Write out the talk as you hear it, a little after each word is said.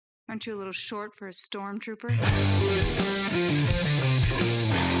Aren't you a little short for a stormtrooper?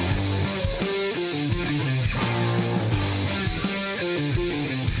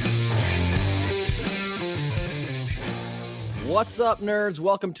 What's up, nerds?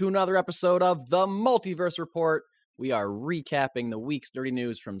 Welcome to another episode of The Multiverse Report. We are recapping the week's nerdy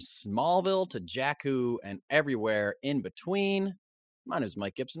news from Smallville to Jakku and everywhere in between. My name is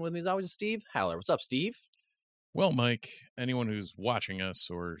Mike Gibson. With me as always, Steve Haller. What's up, Steve? Well, Mike, anyone who's watching us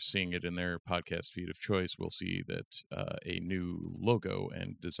or seeing it in their podcast feed of choice will see that a new logo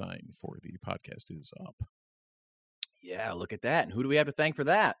and design for the podcast is up. Yeah, look at that. And who do we have to thank for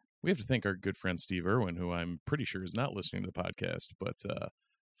that? We have to thank our good friend Steve Irwin, who I'm pretty sure is not listening to the podcast, but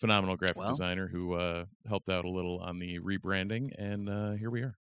phenomenal graphic designer who helped out a little on the rebranding, and here we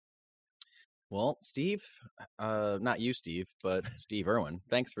are. Well, Steve, not you, Steve, but Steve Irwin,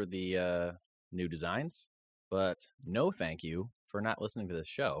 thanks for the new designs, but no thank you for not listening to this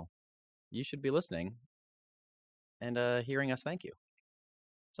show. You should be listening and hearing us thank you.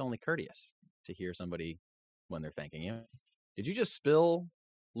 It's only courteous to hear somebody when they're thanking you. Did you just spill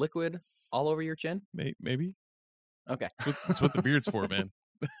liquid all over your chin? Maybe. Okay. That's what the beard's for, man.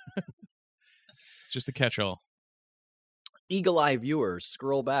 It's just a catch-all. Eagle-eye viewers,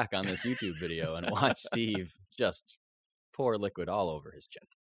 scroll back on this YouTube video and watch Steve just pour liquid all over his chin.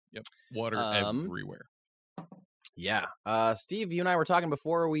 Yep. Water everywhere. Yeah. Steve, you and I were talking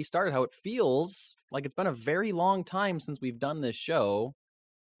before we started how it feels like it's been a very long time since we've done this show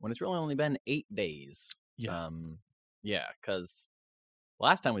when it's really only been 8 days. Yeah. Yeah, because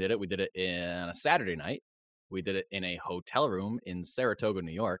last time we did it in a Saturday night. We did it in a hotel room in Saratoga,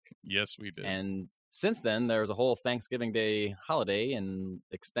 New York. Yes, we did. And since then, there was a whole Thanksgiving Day holiday and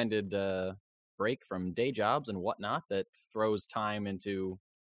extended break from day jobs and whatnot that throws time into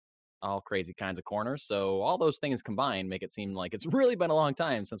all crazy kinds of corners. So all those things combined make it seem like it's really been a long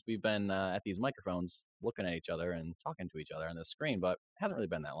time since we've been at these microphones looking at each other and talking to each other on the screen. But it hasn't really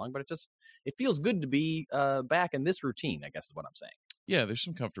been that long. But it feels good to be back in this routine, I guess is what I'm saying. Yeah, there's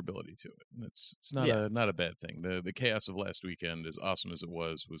some comfortability to it. It's not a bad thing. The chaos of last weekend, as awesome as it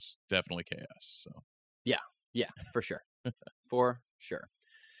was definitely chaos. So yeah, for sure, for sure.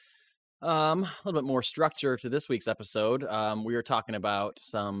 A little bit more structure to this week's episode. We were talking about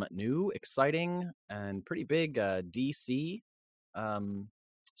some new, exciting, and pretty big DC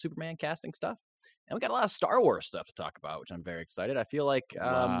Superman casting stuff. And we got a lot of Star Wars stuff to talk about, which I'm very excited. I feel like we've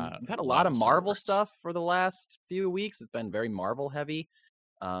had a lot of Marvel stuff for the last few weeks. It's been very Marvel heavy,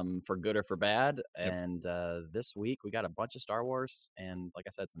 for good or for bad. Yep. And this week we got a bunch of Star Wars and, like I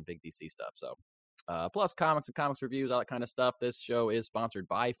said, some big DC stuff. So plus comics and comics reviews, all that kind of stuff. This show is sponsored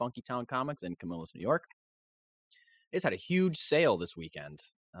by Funky Town Comics in Camillus, New York. It's had a huge sale this weekend.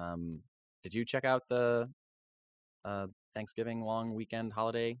 Did you check out the Thanksgiving long weekend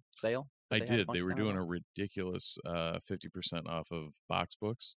holiday sale? I did. They were doing a ridiculous 50% off of box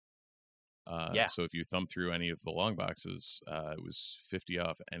books. Yeah. So if you thumb through any of the long boxes, it was 50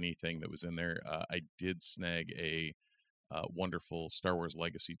 off anything that was in there. I did snag a wonderful Star Wars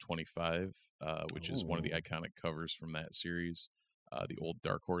Legacy 25, which is one of the iconic covers from that series, the old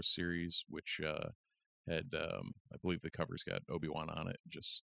Dark Horse series, which had, I believe the cover's got Obi-Wan on it,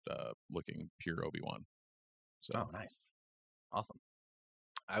 just looking pure Obi-Wan. So. Oh, nice. Awesome.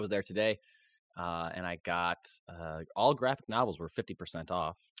 I was there today, and I got all graphic novels were 50%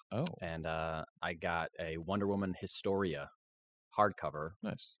 off. Oh. And I got a Wonder Woman Historia hardcover.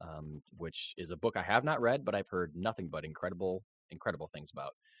 Nice. Which is a book I have not read, but I've heard nothing but incredible things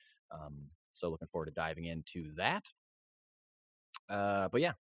about. So looking forward to diving into that. But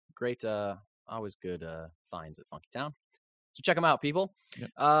yeah, great, always good finds at Funky Town. So check them out, people. Yep.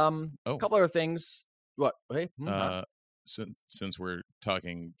 A couple other things. What? Hey. Since we're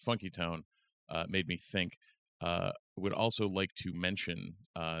talking Funky Town, made me think. Would also like to mention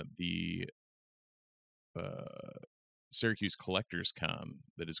the Syracuse Collectors Con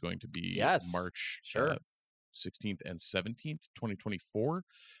that is going to be March 16th and 17th, 2024.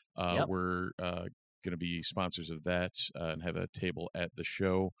 Yep. We're going to be sponsors of that and have a table at the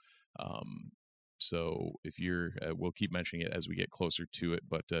show. So if you're, we'll keep mentioning it as we get closer to it.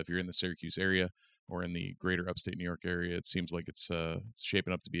 But if you're in the Syracuse area or in the greater upstate New York area, it seems like it's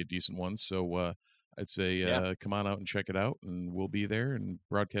shaping up to be a decent one. So I'd say come on out and check it out, and we'll be there and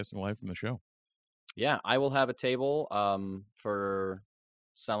broadcasting live from the show. Yeah, I will have a table for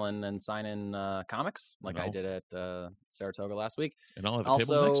selling and signing comics like I did at Saratoga last week. And I'll have a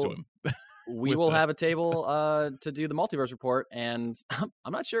table next to him. We will have a table to do the Multiverse Report, and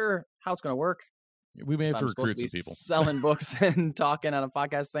I'm not sure how it's going to work. We may have to recruit some people. Selling books and talking on a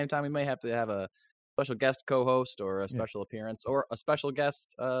podcast at the same time. We may have to have a special guest co-host or a special appearance or a special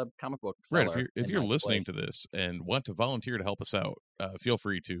guest comic book seller. Right. If you're listening to this and want to volunteer to help us out, feel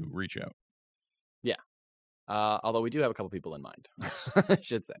free to reach out. Yeah. Although we do have a couple people in mind, I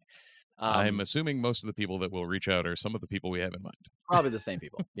should say. I'm assuming most of the people that will reach out are some of the people we have in mind. Probably the same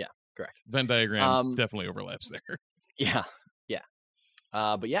people. Yeah, correct. Venn diagram definitely overlaps there. Yeah.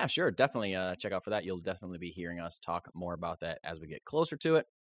 But yeah, sure. Definitely check out for that. You'll definitely be hearing us talk more about that as we get closer to it.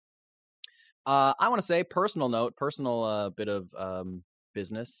 I want to say personal bit of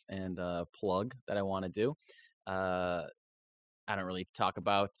business and plug that I want to do. I don't really talk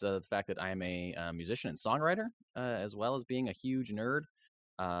about the fact that I am a musician and songwriter, as well as being a huge nerd.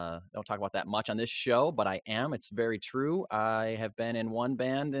 Don't talk about that much on this show, but I am. It's very true. I have been in one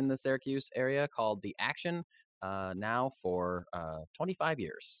band in the Syracuse area called The Action now for 25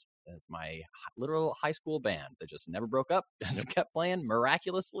 years. My literal high school band that just never broke up, just kept playing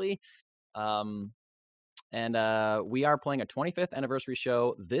miraculously. And we are playing a 25th anniversary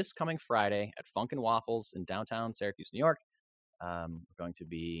show this coming Friday at Funkin' Waffles in downtown Syracuse, New York. We're going to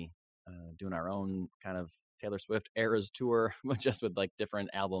be doing our own kind of Taylor Swift Eras tour, just with like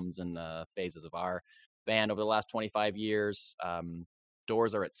different albums and phases of our band over the last 25 years.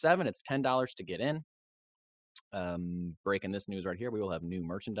 Doors are at 7. It's $10 to get in. Breaking this news right here, we will have new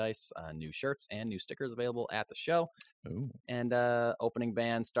merchandise, new shirts, and new stickers available at the show. Ooh. And opening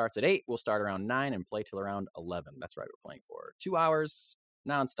band starts at 8. We'll start around 9 and play till around 11. That's right, we're playing for 2 hours,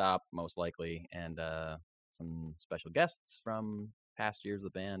 nonstop, most likely, and some special guests from past years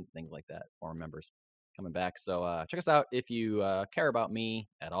of the band, things like that, former members coming back. So check us out if you care about me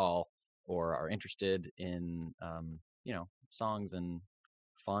at all or are interested in, songs and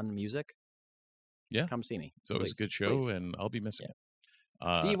fun music. Yeah, come see me. So it's a good show, and I'll be missing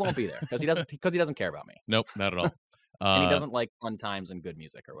it. Steve won't be there because he doesn't care about me. Nope, not at all. And he doesn't like fun times and good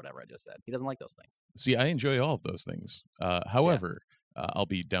music or whatever I just said. He doesn't like those things. See, I enjoy all of those things. However, I'll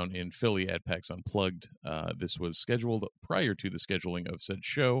be down in Philly at PAX Unplugged. This was scheduled prior to the scheduling of said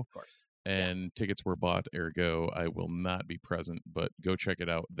show, of course, and tickets were bought. Ergo, I will not be present, but go check it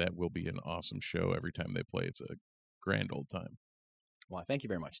out. That will be an awesome show every time they play. It's a grand old time. Well, thank you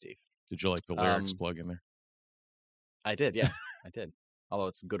very much, Steve. Did you like the lyrics plug in there? I did, yeah, I did. Although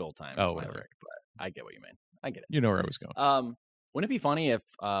it's good old times. Oh, whatever. Lyric, but I get what you mean. I get it. You know where I was going. Wouldn't it be funny if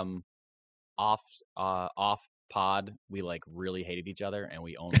off pod we like really hated each other and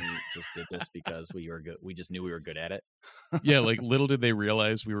we only just did this because we were good? We just knew we were good at it. Yeah, like little did they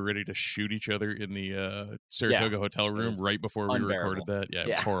realize we were ready to shoot each other in the Saratoga hotel room right before we recorded that. Yeah,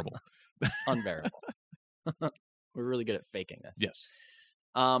 it was horrible. Unbearable. We're really good at faking this. Yes.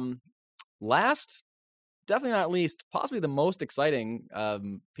 Last, definitely not least, possibly the most exciting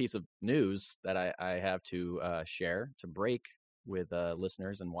piece of news that I have to share, to break with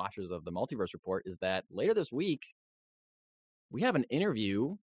listeners and watchers of the Multiverse Report is that later this week, we have an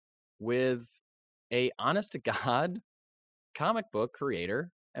interview with a honest-to-God comic book creator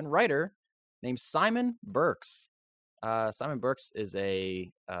and writer named Simon Burks. Simon Burks is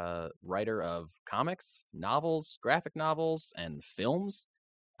a writer of comics, novels, graphic novels, and films.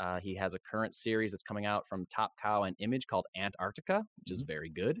 He has a current series that's coming out from Top Cow and Image called Antarctica, which is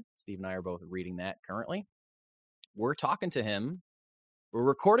very good. Steve and I are both reading that currently. We're talking to him. We're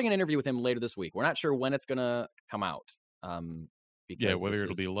recording an interview with him later this week. We're not sure when it's going to come out. Whether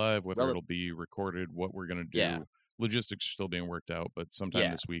it'll be live, whether it'll be recorded, what we're going to do. Yeah. Logistics are still being worked out, but sometime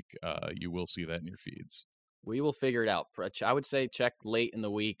this week, you will see that in your feeds. We will figure it out. I would say check late in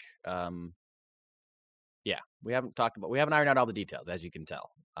the week. We haven't ironed out all the details, as you can tell,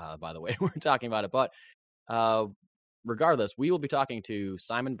 by the way we're talking about it. But regardless, we will be talking to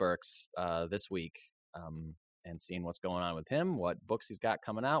Simon Burks this week and seeing what's going on with him, what books he's got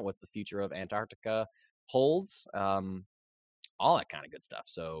coming out, what the future of Antarctica holds, all that kind of good stuff.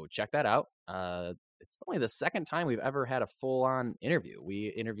 So check that out. It's only the second time we've ever had a full-on interview.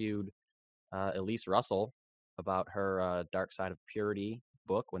 We interviewed Elise Russell about her Dark Side of Purity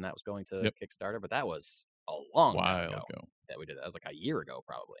book when that was going to Kickstarter, but that was a long time ago that we did that. It was like a year ago,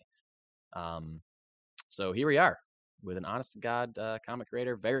 probably. So here we are with an honest-to-God comic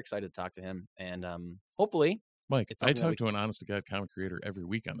creator. Very excited to talk to him, and hopefully, Mike, I talk to an honest-to-God comic creator every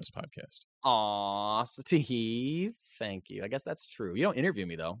week on this podcast. Aw, Steve, thank you. I guess that's true. You don't interview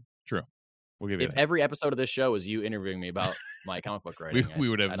me though. True. We'll give you if every episode of this show is you interviewing me about my comic book writing, we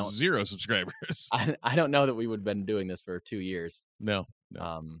would have 0 subscribers. I don't know that we would have been doing this for 2 years. No.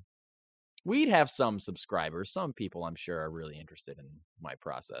 We'd have some subscribers. Some people, I'm sure, are really interested in my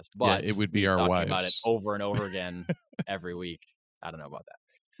process. But it would be our wives about it over and over again every week. I don't know about that.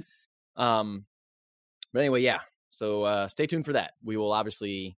 But anyway, yeah. So stay tuned for that. We will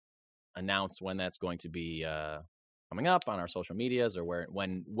obviously announce when that's going to be coming up on our social medias or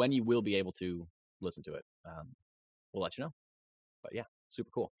when you will be able to listen to it. We'll let you know. But yeah, super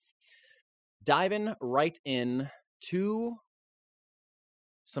cool. Diving right in to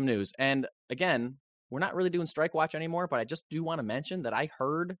some news. And again, we're not really doing Strike Watch anymore, but I just do want to mention that I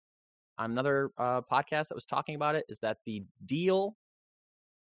heard on another podcast that was talking about it, is that the deal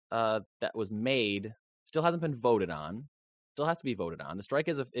that was made still hasn't been voted on. Still has to be voted on. The strike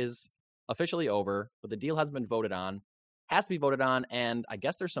is officially over, but the deal hasn't been voted on. Has to be voted on, and I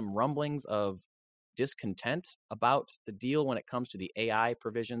guess there's some rumblings of discontent about the deal when it comes to the AI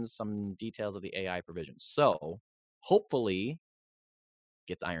provisions, some details of the AI provisions. So hopefully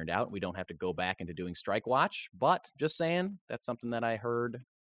gets ironed out. We don't have to go back into doing Strike Watch, but just saying, that's something that I heard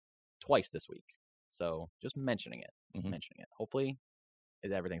twice this week. So just mentioning it. Hopefully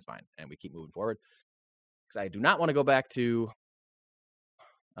everything's fine and we keep moving forward, because I do not want to go back to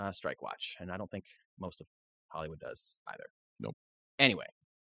Strike Watch, and I don't think most of Hollywood does either. Nope. Anyway,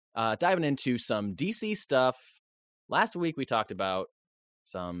 diving into some DC stuff. Last week we talked about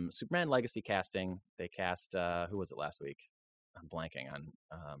some Superman Legacy casting. They cast who was it last week? I'm blanking on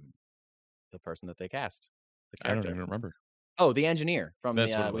the person that they cast. The I don't even remember. Oh, the engineer from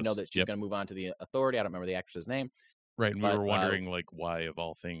That's the. what it We was. know that she's going to move on to the Authority. I don't remember the actress's name. Right, and But, we were wondering like why of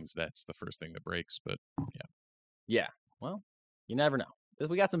all things that's the first thing that breaks, but yeah. Yeah. Well, you never know.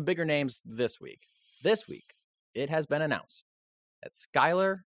 We got some bigger names this week. This week, it has been announced that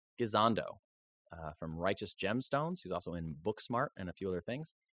Skylar Gisondo from Righteous Gemstones, who's also in Booksmart and a few other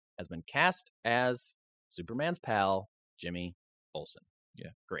things, has been cast as Superman's pal, Jimmy Olsen.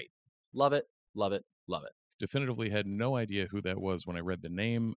 Yeah. Great. Love it. Love it. Love it. Definitively had no idea who that was when I read the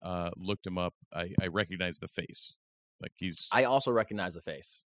name. Looked him up. I recognized the face. Like I also recognize the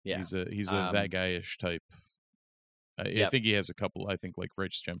face. Yeah. He's a that guy-ish type. I think he has a couple. I think like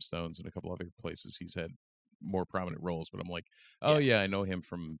Righteous Gemstones and a couple other places he's had more prominent roles. But I'm like, oh yeah, I know him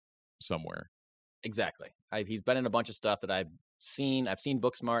from somewhere. Exactly. He's been in a bunch of stuff that I've seen. I've seen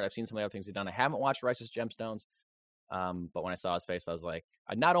Booksmart. I've seen some of the other things he's done. I haven't watched Righteous Gemstones. But when I saw his face, I was like,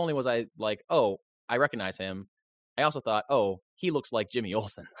 not only was I like, oh, I recognize him, I also thought, oh, he looks like Jimmy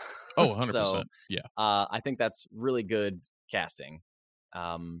Olsen. Oh, 100%. So, yeah. I think that's really good casting.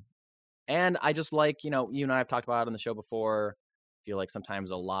 And I just like, you and I have talked about it on the show before. I feel like sometimes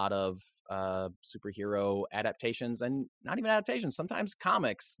a lot of superhero adaptations, and not even adaptations, sometimes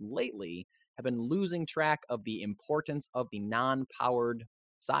comics lately have been losing track of the importance of the non-powered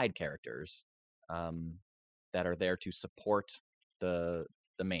side characters that are there to support the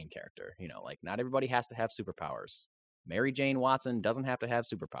main character. Like not everybody has to have superpowers. Mary Jane Watson doesn't have to have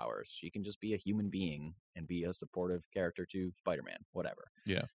superpowers. She can just be a human being and be a supportive character to Spider-Man, whatever.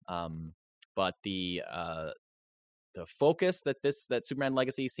 Yeah. But the focus that Superman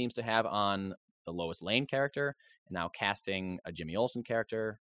Legacy seems to have on the Lois Lane character, and now casting a Jimmy Olsen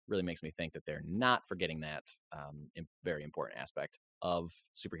character, really makes me think that they're not forgetting that very important aspect of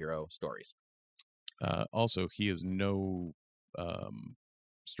superhero stories. Also, he is no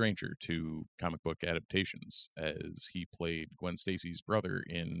stranger to comic book adaptations, as he played Gwen Stacy's brother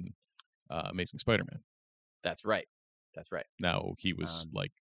in Amazing Spider-Man. That's right. Now he was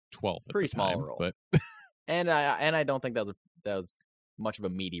like 12 at pretty the time, small role, but and I don't think that was much of a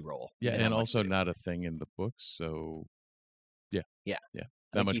meaty role. Yeah, and also not a thing in the books. So yeah.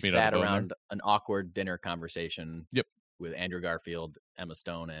 Not much. He sat around an awkward dinner conversation. Yep. With Andrew Garfield, Emma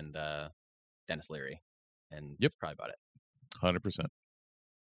Stone, and Dennis Leary, and that's probably about it. 100%.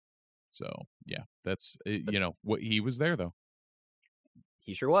 So yeah, that's what he was there though.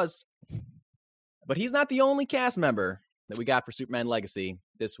 He sure was. But he's not the only cast member that we got for Superman Legacy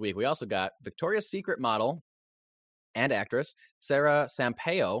this week. We also got Victoria's Secret model and actress Sarah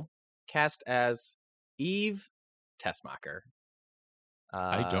Sampaio cast as Eve Tessmacher.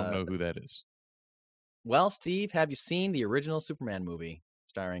 I don't know who that is. Well, Steve, have you seen the original Superman movie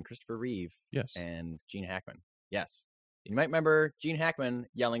starring Christopher Reeve? Yes. And Gene Hackman? Yes. You might remember Gene Hackman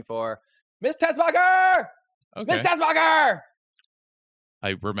yelling for Miss Tessmacher! Okay. Miss Tessmacher!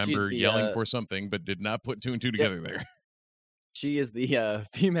 I remember yelling for something, but did not put two and two together there. She is the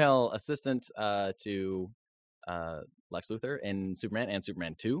female assistant to Lex Luthor in Superman and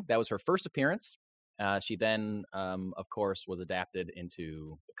Superman 2. That was her first appearance. She then, of course, was adapted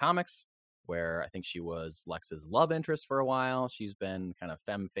into the comics, where I think she was Lex's love interest for a while. She's been kind of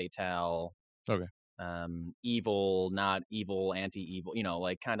femme fatale. Okay. Evil, not evil, anti-evil,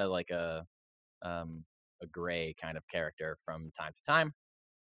 like kind of like a gray kind of character from time to time.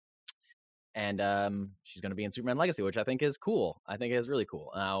 And she's going to be in Superman Legacy, which I think is cool. I think it is really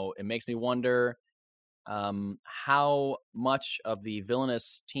cool. Now, it makes me wonder how much of the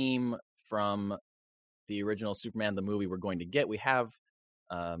villainous team from the original Superman the movie we're going to get. We have,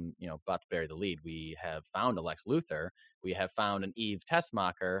 about to bury the lead. We have found a Lex Luthor. We have found an Eve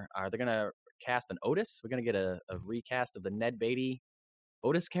Tessmacher. Are they going to cast an Otis? We're going to get a recast of the Ned Beatty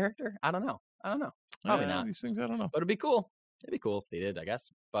Otis character? I don't know. Probably not. These things, I don't know. But it'd be cool. It'd be cool if they did, I guess.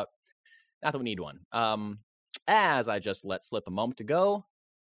 But not that we need one. As I just let slip a moment ago,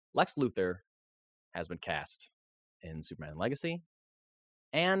 Lex Luthor has been cast in Superman Legacy.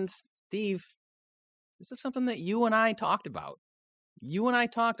 And Steve, this is something that you and I talked about. You and I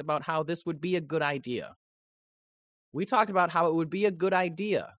talked about how this would be a good idea. We talked about how it would be a good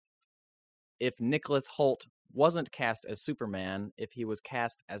idea if Nicholas Hoult wasn't cast as Superman, if he was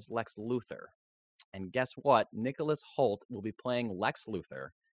cast as Lex Luthor. And guess what? Nicholas Hoult will be playing Lex Luthor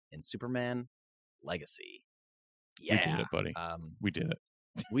in Superman Legacy. Yeah. We did it, buddy. We did it.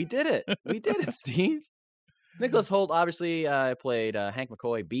 We did it. We did it, Steve. Nicholas Hoult obviously played Hank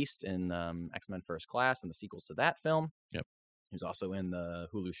McCoy Beast in X-Men First Class and the sequels to that film. Yep. He was also in the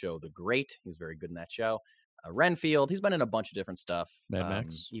Hulu show The Great. He was very good in that show. Renfield. He's been in a bunch of different stuff. Mad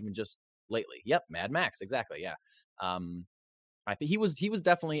Max. Even just lately. Yep. Mad Max. Exactly. Yeah. I think he was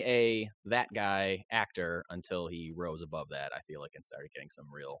definitely that guy actor until he rose above that, I feel like, and started getting some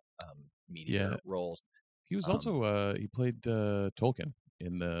real media roles. He was also he played Tolkien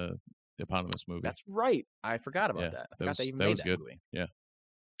in the eponymous movie. That's right. I forgot about that. I forgot they even made that movie. Yeah.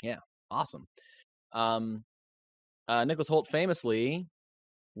 Yeah. Awesome. Nicholas Hoult famously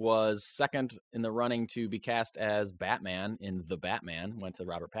was second in the running to be cast as Batman in The Batman, went to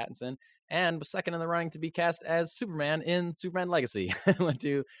Robert Pattinson, and was second in the running to be cast as Superman in Superman Legacy, went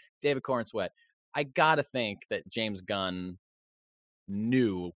to David Corenswet. I gotta think that James Gunn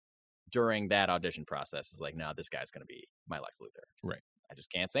knew during that audition process, is like, no, this guy's going to be my Lex Luthor. Right. I just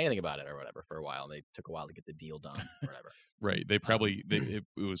can't say anything about it or whatever for a while. And they took a while to get the deal done or whatever. Right. They probably, it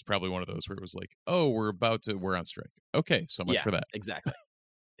was probably one of those where it was like, oh, we're on strike. Okay. So much for that. Exactly.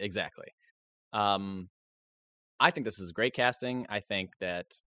 I think this is great casting. I think that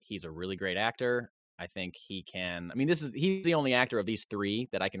he's a really great actor. I think he can, he's the only actor of these three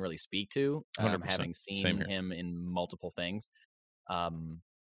that I can really speak to, having seen him in multiple things. I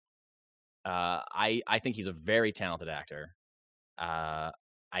think he's a very talented actor. I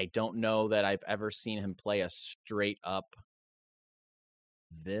don't know that I've ever seen him play a straight up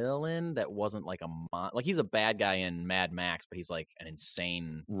villain that wasn't like like he's a bad guy in Mad Max, but he's like an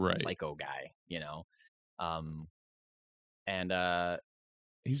insane psycho guy, and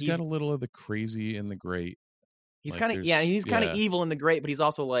he's got a little of the crazy and the great. He's kind of he's kind of evil in The Great, but he's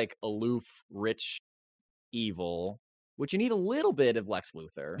also like aloof, rich, evil, which you need a little bit of Lex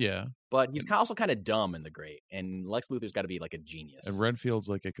Luthor. Yeah. But he's also kind of dumb in The Great, and Lex Luthor's got to be like a genius. And Renfield's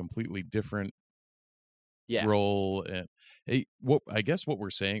like a completely different role. And I guess what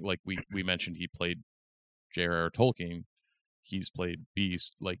we're saying, like we mentioned, he played J.R.R. Tolkien. He's played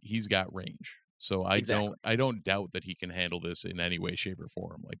Beast. Like, he's got range. So I don't doubt that he can handle this in any way, shape, or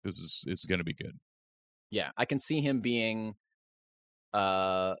form. Like, it's going to be good. Yeah, I can see him being.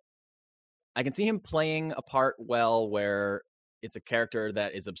 I can see him playing a part well where it's a character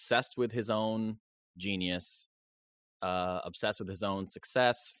that is obsessed with his own genius, obsessed with his own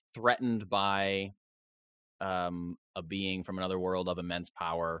success, threatened by a being from another world of immense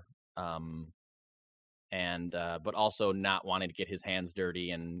power, and but also not wanting to get his hands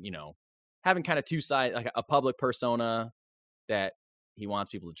dirty, and having kind of two sides, like a public persona that he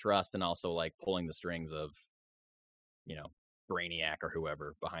wants people to trust, and also like pulling the strings of Brainiac or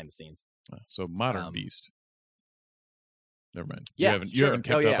whoever behind the scenes. So modern Beast. Never mind. Yeah, you haven't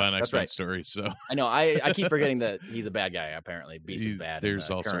kept up on X-Men stories, so I know. I keep forgetting that he's a bad guy. Apparently, Beast is bad. There's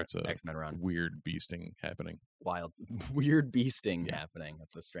all sorts of X-Men run. Weird beasting happening. Wild, weird beasting happening.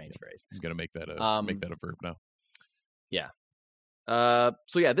 That's a strange phrase. I'm gonna make that a verb now. Yeah.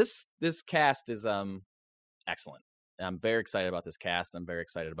 So yeah, this cast is excellent. I'm very excited about this cast. I'm very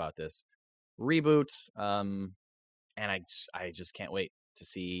excited about this reboot. And I just can't wait to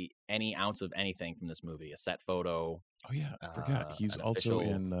see any ounce of anything from this movie. A set photo. Oh yeah, I forgot. He's also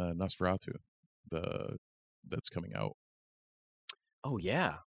in Nosferatu, that's coming out. Oh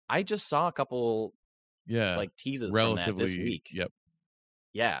yeah, I just saw a couple. Yeah, like teases relatively from that this week. Yep.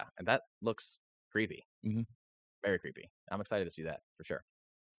 Yeah, and that looks creepy. Mm-hmm. Very creepy. I'm excited to see that for sure.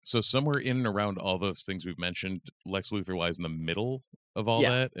 So somewhere in and around all those things we've mentioned, Lex Luthor lies in the middle of all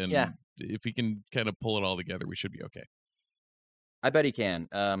that, and if he can kind of pull it all together, we should be okay. I bet he can.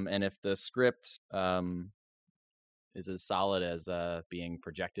 And if the script is as solid as being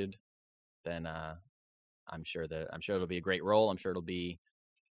projected, then I'm sure it'll be a great role. I'm sure it'll be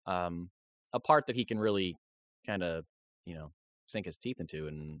a part that he can really kind of, sink his teeth into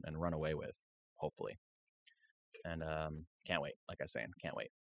and run away with, hopefully. And can't wait. Like I was saying, can't wait.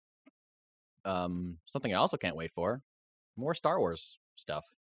 Something I also can't wait for, more Star Wars stuff.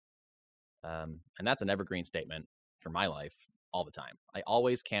 And that's an evergreen statement for my life all the time. I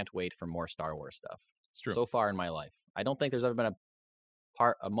always can't wait for more Star Wars stuff. It's true. So far in my life, I don't think there's ever been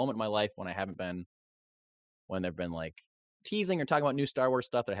a moment in my life when they've been like teasing or talking about new Star Wars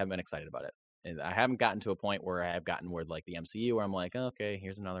stuff that I haven't been excited about it. And I haven't gotten to a point where I have gotten where like the MCU where I'm like, okay,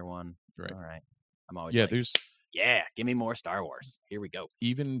 here's another one. Right. All right. I'm always there's give me more Star Wars. Here we go.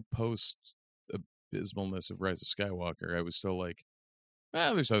 Even post abysmalness of Rise of Skywalker, I was still like,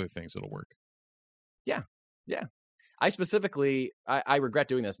 there's other things that'll work. Yeah. I specifically, I regret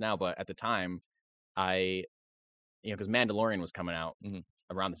doing this now, but at the time, because Mandalorian was coming out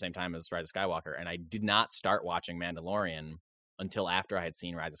around the same time as Rise of Skywalker, and I did not start watching Mandalorian until after I had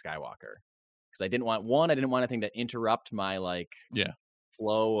seen Rise of Skywalker, because I didn't want anything to interrupt my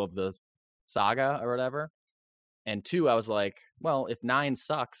flow of the saga or whatever, and 2, I was like, well, if 9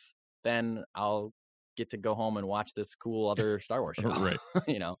 sucks, then I'll get to go home and watch this cool other Star Wars show, right?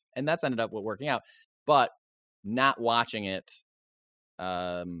 And that's ended up working out, but not watching it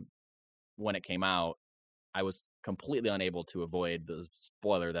when it came out, I was completely unable to avoid the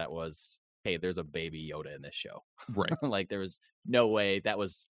spoiler that was, hey, there's a baby Yoda in this show. Right. Like there was no way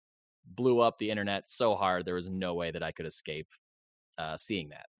blew up the internet so hard. There was no way that I could escape seeing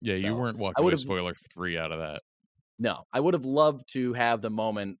that. Yeah, so you weren't walking away spoiler free out of that. No, I would have loved to have the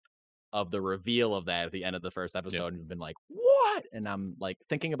moment of the reveal of that at the end of the first episode and been like, what? And I'm like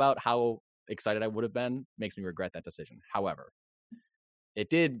thinking about how excited I would have been makes me regret that decision. However, it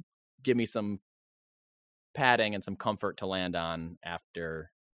did give me some padding and some comfort to land on after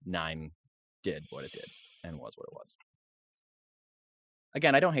 9 did what it did and was what it was.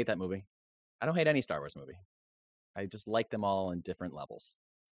 Again, I don't hate that movie. I don't hate any Star Wars movie. I just like them all in different levels.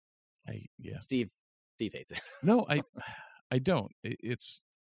 Steve hates it. No, I don't.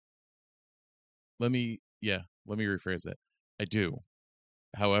 Let me rephrase that. I do.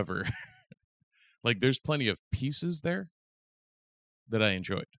 However, like there's plenty of pieces there that I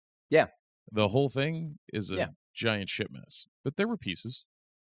enjoyed. Yeah. The whole thing is a giant shit mess, but there were pieces.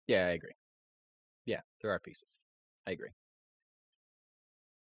 Yeah, I agree. Yeah, there are pieces. I agree.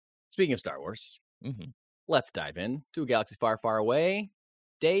 Speaking of Star Wars, let's dive in to a galaxy far, far away.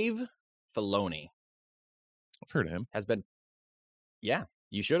 Dave Filoni. I've heard of him. Has been,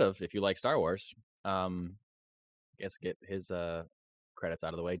 you should have if you like Star Wars. I guess get his credits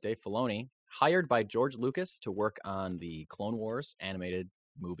out of the way. Dave Filoni, hired by George Lucas to work on the Clone Wars animated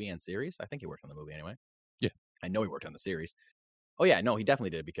movie and series. I think he worked on the movie anyway. Yeah. I know he worked on the series. Oh yeah, no, he definitely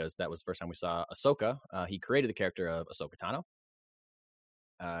did, because that was the first time we saw Ahsoka. He created the character of Ahsoka Tano.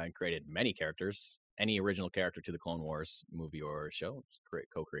 And created many characters. Any original character to the Clone Wars movie or show,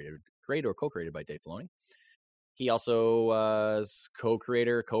 co-created by Dave Filoni. He also was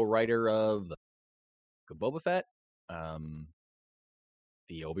co-writer of Boba Fett,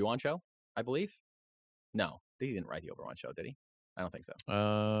 the Obi-Wan show, I believe. No, he didn't write the Obi-Wan show, did he? I don't think so.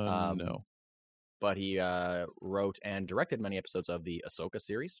 No. But he wrote and directed many episodes of the Ahsoka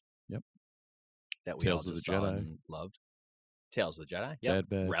series. Yep. That we Tales all of the saw Jedi. And loved. Tales of the Jedi. Yeah. Bad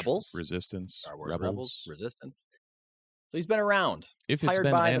Batch, Rebels. Resistance. Star Wars Rebels. Resistance. So he's been around. If it's hired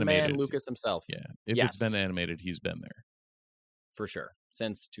been by animated, the man Lucas himself. Yeah. If it's been animated, he's been there. For sure.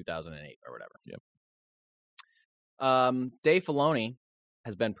 Since 2008 or whatever. Yep. Dave Filoni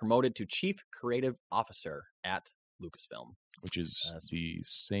has been promoted to Chief Creative Officer at Lucasfilm. Which is the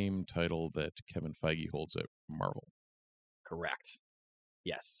same title that Kevin Feige holds at Marvel. Correct.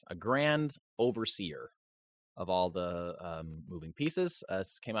 Yes. A grand overseer of all the moving pieces.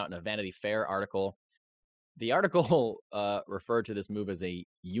 This came out in a Vanity Fair article. The article referred to this move as a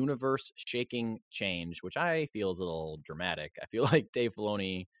universe-shaking change, which I feel is a little dramatic. I feel like Dave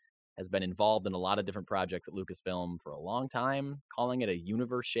Filoni has been involved in a lot of different projects at Lucasfilm for a long time. Calling it a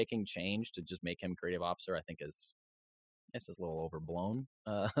universe-shaking change to just make him creative officer, I think is a little overblown.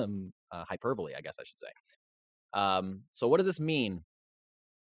 Hyperbole, I guess I should say. So what does this mean?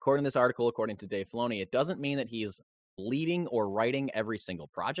 According to this article, according to Dave Filoni, it doesn't mean that he's leading or writing every single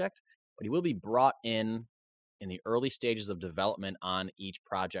project, but he will be brought in the early stages of development on each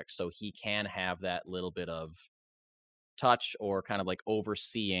project, so he can have that little bit of touch or kind of like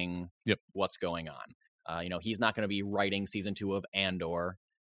overseeing what's going on. He's not going to be writing season 2 of Andor.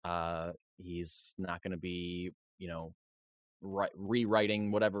 He's not going to be,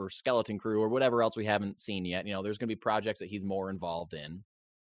 rewriting whatever Skeleton Crew or whatever else we haven't seen yet. There's going to be projects that he's more involved in,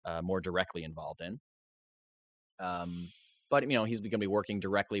 more directly involved in. but he's going to be working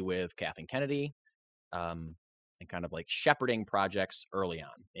directly with Kathleen Kennedy, and kind of like shepherding projects early on.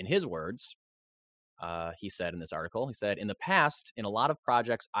 In his words, he said in this article, he said, in the past, in a lot of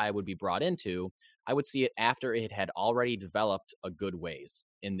projects I would be brought into, I would see it after it had already developed a good ways.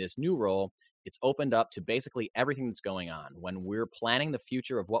 In this new role, it's opened up to basically everything that's going on. When we're planning the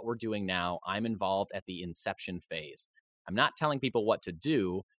future of what we're doing now, I'm involved at the inception phase. I'm not telling people what to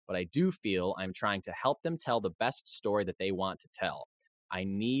do, but I do feel I'm trying to help them tell the best story that they want to tell. I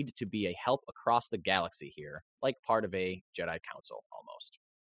need to be a help across the galaxy here, like part of a Jedi Council almost.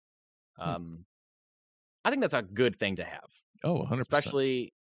 I think that's a good thing to have. Oh, 100%.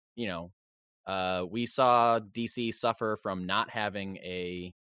 Especially, we saw DC suffer from not having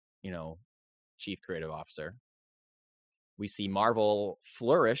a, chief creative officer. We see Marvel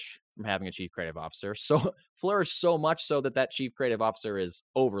flourish from having a chief creative officer. So flourish so much so that chief creative officer is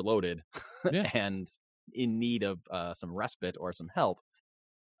overloaded and in need of some respite or some help.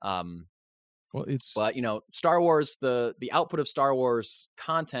 But Star Wars, the output of Star Wars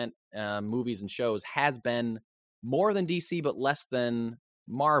content, movies and shows has been more than DC, but less than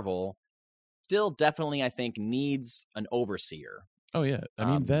Marvel. Still, definitely, I think needs an overseer. Oh yeah, I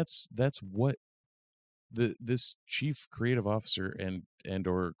mean that's what this chief creative officer and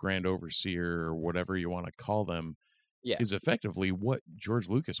or grand overseer or whatever you want to call them is effectively what George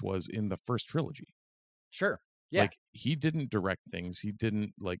Lucas was in the first trilogy. Sure. Yeah. Like he didn't direct things. He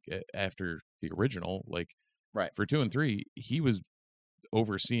didn't after the original, right. For 2 and 3, he was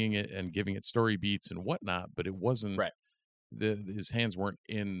overseeing it and giving it story beats and whatnot, but it wasn't right. His hands weren't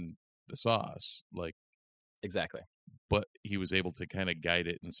in the sauce. Exactly. But he was able to kind of guide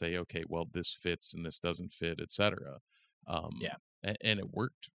it and say, okay, well, this fits and this doesn't fit, etc. And it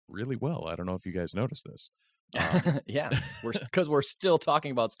worked really well. I don't know if you guys noticed this. Yeah, because we're still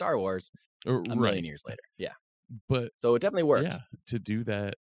talking about Star Wars a million years later. Yeah, but so it definitely worked. Yeah, to do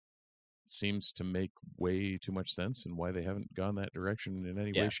that seems to make way too much sense, and why they haven't gone that direction in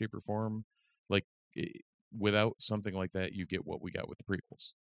any way, shape, or form. Without something like that, you get what we got with the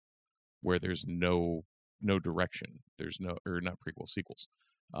prequels, where there's no direction. There's not prequels, sequels.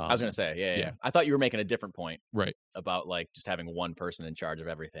 I was gonna say, yeah. I thought you were making a different point, right? About just having one person in charge of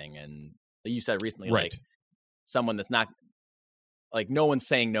everything, and you said recently, right. Someone that's not no one's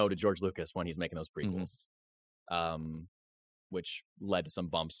saying no to George Lucas when he's making those prequels, which led to some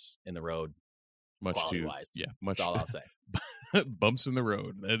bumps in the road. Much that's all I'll say. Bumps in the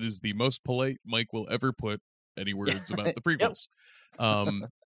road. That is the most polite Mike will ever put any words about the prequels.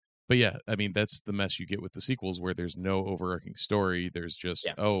 But yeah, I mean, that's the mess you get with the sequels, where there's no overarching story. There's just,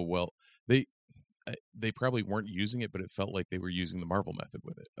 they probably weren't using it, but it felt like they were using the Marvel method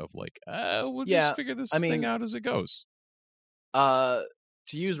with it of we'll just figure this thing out as it goes. To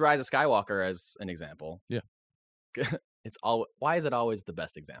use Rise of Skywalker as an example. Yeah. Why is it always the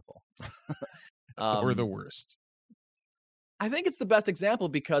best example? Or the worst? I think it's the best example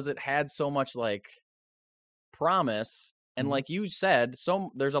because it had so much promise. And like you said,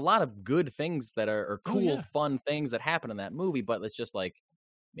 there's a lot of good things that are cool, fun things that happen in that movie, but it's just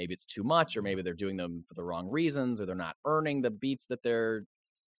maybe it's too much, or maybe they're doing them for the wrong reasons, or they're not earning the beats that they're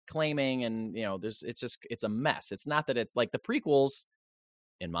claiming. And, it's a mess. It's not that it's like the prequels,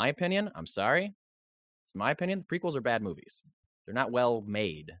 in my opinion. I'm sorry. It's my opinion. The prequels are bad movies. They're not well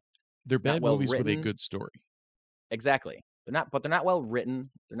made. They're bad movies with a good story. Exactly. They're not well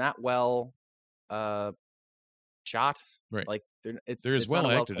written. They're not well shot. Right. They're as well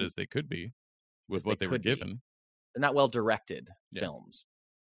acted as they could be with what they were given. They're not well directed films.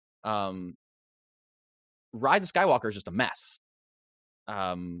 Rise of Skywalker is just a mess.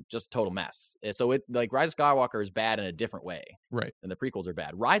 Just a total mess. So Rise of Skywalker is bad in a different way. Right. And the prequels are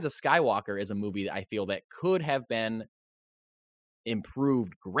bad. Rise of Skywalker is a movie that I feel that could have been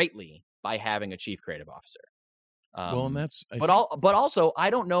improved greatly by having a chief creative officer. And that's but also I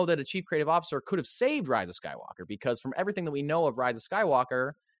don't know that a chief creative officer could have saved Rise of Skywalker, because from everything that we know of Rise of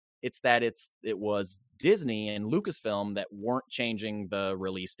Skywalker, it's that it was Disney and Lucasfilm that weren't changing the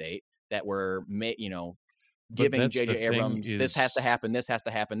release date, that were giving J.J. Abrams this has to happen, this has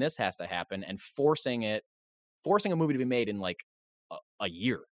to happen, this has to happen, and forcing a movie to be made in a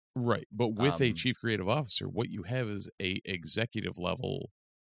year. Right, but with a chief creative officer, what you have is a executive level.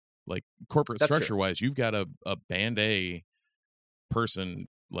 Corporate structure wise, you've got a band A person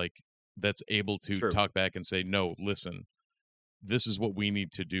that's able to talk back and say, no, listen, this is what we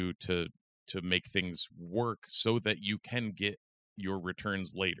need to do to make things work so that you can get your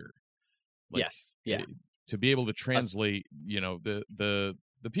returns later. Yes. Yeah. To be able to translate, the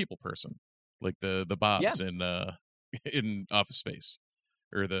people person, the Bobs in Office Space,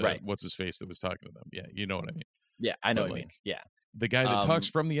 or what's his face that was talking to them. Yeah. You know what I mean? Yeah, I know But, what you mean. like, Yeah. the guy that talks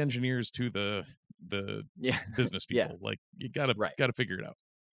Um, from the engineers to the yeah. business Yeah. people, like, you gotta Right. figure it out.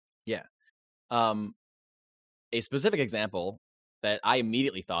 Yeah. Um, a specific example that I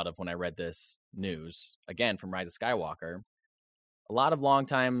immediately thought of when I read this news, again from Rise of Skywalker, a lot of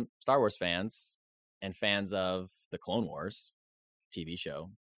longtime Star Wars fans and fans of the Clone Wars TV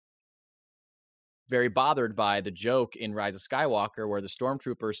show, very bothered by the joke in Rise of Skywalker where the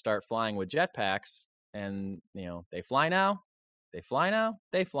stormtroopers start flying with jetpacks and, they fly now, they fly now,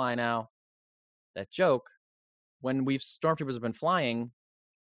 they fly now. That joke, when stormtroopers have been flying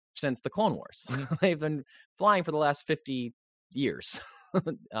since the Clone Wars. They've been flying for the last 50 years.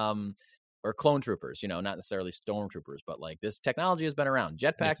 Or clone troopers, not necessarily stormtroopers, but like this technology has been around.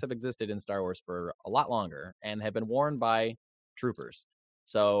 Jetpacks have existed in Star Wars for a lot longer and have been worn by troopers.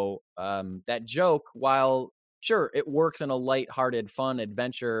 So that joke, while sure it works in a light-hearted, fun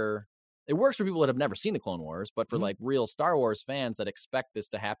adventure, it works for people that have never seen the Clone Wars, but for like real Star Wars fans that expect this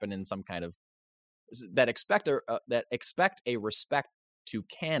to happen in some kind of that expect a respect to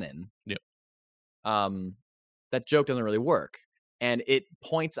canon, that joke doesn't really work. And it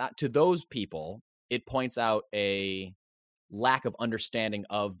points out to those people, it points out a lack of understanding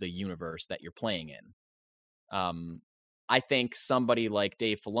of the universe that you're playing in. I think somebody like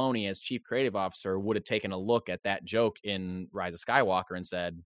Dave Filoni as chief creative officer would have taken a look at that joke in Rise of Skywalker and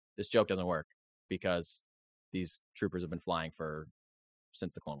said, this joke doesn't work because these troopers have been flying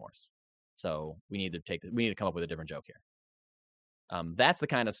since the Clone Wars. So we need to come up with a different joke here. That's the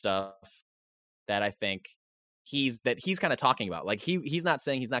kind of stuff that I think he's kind of talking about. Like he's not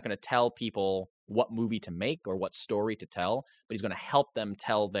saying he's not going to tell people what movie to make or what story to tell, but he's going to help them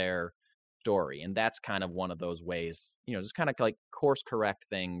tell their story. And that's kind of one of those ways, just kind of like course correct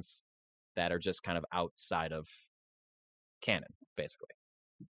things that are just kind of outside of canon, basically.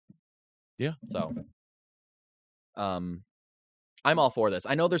 Yeah. So, I'm all for this.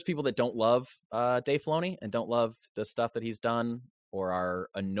 I know there's people that don't love Dave Filoni and don't love the stuff that he's done or are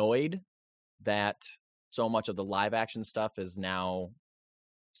annoyed that so much of the live action stuff is now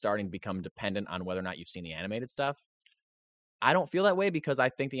starting to become dependent on whether or not you've seen the animated stuff. I don't feel that way because I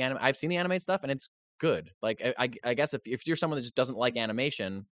think I've seen the animated stuff and it's good. Like I guess if you're someone that just doesn't like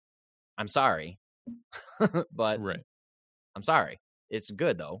animation, I'm sorry, but Right. I'm sorry. It's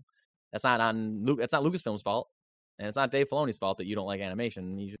good though. That's not Lucasfilm's fault, and it's not Dave Filoni's fault that you don't like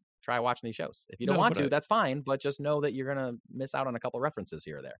animation. You should try watching these shows. If you don't want to, that's fine. But just know that you're gonna miss out on a couple references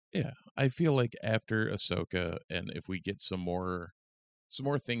here or there. Yeah, I feel like after Ahsoka, and if we get some more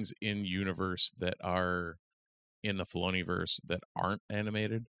things in universe that are in the Filoniverse that aren't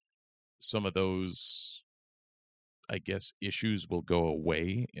animated, some of those, I guess, issues will go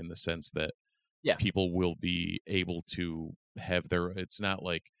away in the sense that people will be able to have it's not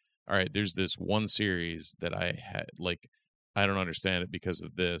like, all right, there's this one series that I had, like, I don't understand it because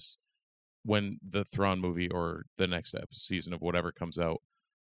of this. When the Thrawn movie or the next season of whatever comes out,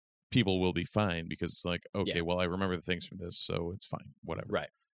 people will be fine because it's like, okay, well, I remember the things from this, so it's fine, whatever. Right.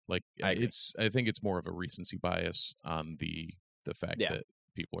 Like, I think it's more of a recency bias on the fact that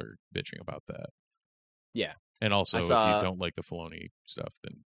people are bitching about that. Yeah. And also, if you don't like the Filoni stuff,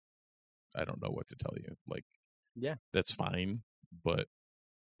 then I don't know what to tell you. Like, that's fine, but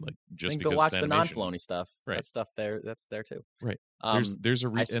like just because go watch the non-Filoni stuff, right? That stuff that's there too, right? There's a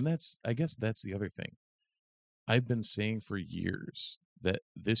and I guess that's the other thing. I've been saying for years that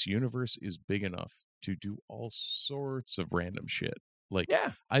this universe is big enough to do all sorts of random shit. Like,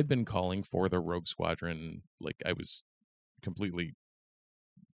 I've been calling for the Rogue Squadron. Like, I was completely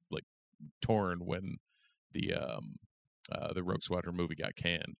like torn when the Rogue Squadron movie got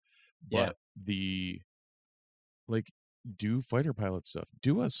canned. But do fighter pilot stuff.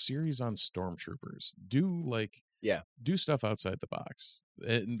 Do a series on stormtroopers. Do stuff outside the box.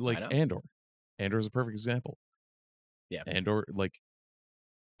 And like Andor. Andor is a perfect example. Yeah. Andor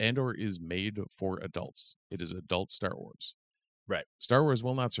is made for adults. It is adult Star Wars. Right. Star Wars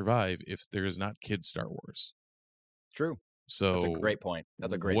will not survive if there is not kids Star Wars. True. So that's a great point.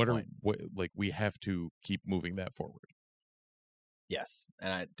 We have to keep moving that forward. Yes.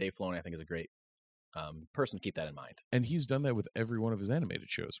 And Dave Filoni, I think, is a great person to keep that in mind. And he's done that with every one of his animated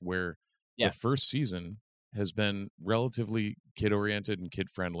shows where the first season has been relatively kid-oriented and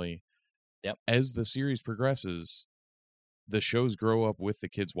kid-friendly. Yep. As the series progresses, the shows grow up with the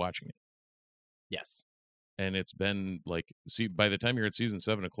kids watching it. Yes. And it's been like, by the time you're at season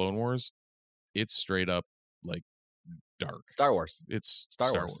 7 of Clone Wars, it's straight up like dark. Star Wars. It's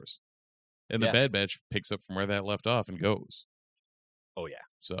Star Wars. And the Bad Batch picks up from where that left off and goes. Oh yeah.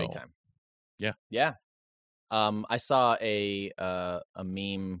 So big time. Yeah. Yeah. I saw a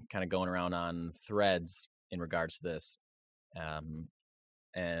meme kind of going around on Threads in regards to this. And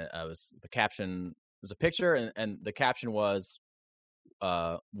I was the caption was a picture, and the caption was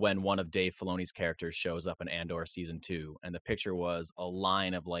when one of Dave Filoni's characters shows up in Andor season 2, and the picture was a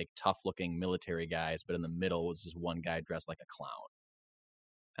line of like tough-looking military guys, but in the middle was just one guy dressed like a clown.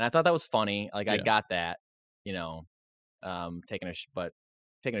 And I thought that was funny. Like I got that, you know, taking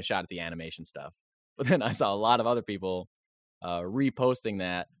a shot at the animation stuff. But then I saw a lot of other people reposting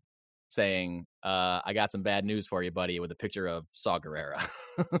that, saying, I got some bad news for you, buddy, with a picture of Saw Gerrera,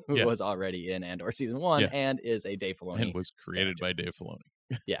 who was already in Andor season 1 and is a Dave Filoni. And was created by Dave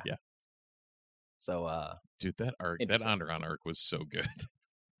Filoni. Yeah. Yeah. So, dude, that Onderon arc was so good.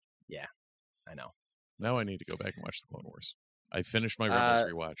 Yeah, I know. Now I need to go back and watch the Clone Wars. I finished my Rebels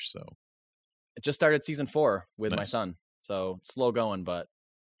rewatch, so. It just started season 4 with my son. So slow going, but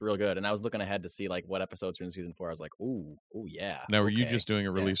real good. And I was looking ahead to see like what episodes are in season 4. I was like, ooh, yeah. Now, were you just doing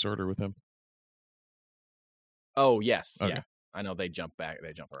a release order with him? Oh, yes. Okay. Yeah. I know they jump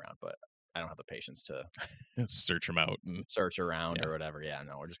around, but I don't have the patience to search them out and search around or whatever. Yeah,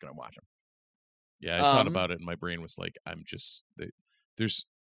 no, we're just going to watch them. Yeah, I thought about it and my brain was like,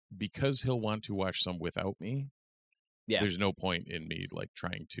 because he'll want to watch some without me. Yeah. There's no point in me like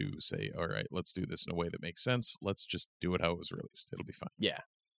trying to say, all right, let's do this in a way that makes sense. Let's just do it how it was released. It'll be fine. Yeah,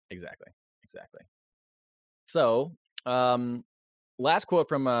 exactly. So, last quote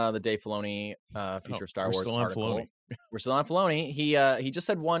from the Dave Filoni future Star Wars article. We're still on Filoni. He just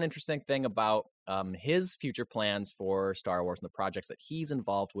said one interesting thing about his future plans for Star Wars and the projects that he's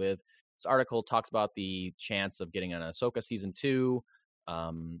involved with. This article talks about the chance of getting an Ahsoka season 2.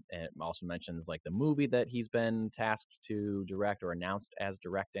 And it also mentions like the movie that he's been tasked to direct or announced as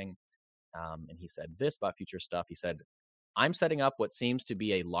directing. And he said this about future stuff. He said, I'm setting up what seems to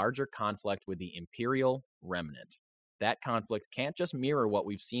be a larger conflict with the Imperial Remnant. That conflict can't just mirror what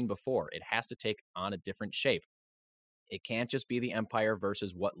we've seen before. It has to take on a different shape. It can't just be the Empire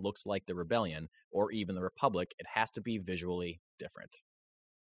versus what looks like the Rebellion or even the Republic. It has to be visually different.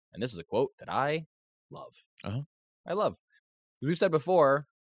 And this is a quote that I love. I love. We've said before,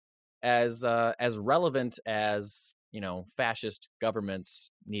 as relevant as, you know, fascist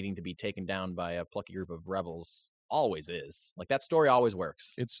governments needing to be taken down by a plucky group of rebels always is. Like that story always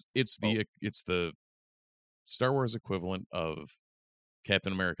works. It's the Star Wars equivalent of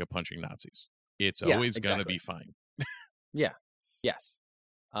Captain America punching Nazis. It's always gonna be fine. Yeah. Yes.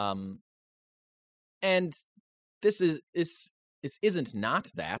 And this isn't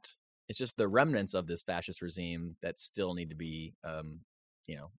not that. It's just the remnants of this fascist regime that still need to be,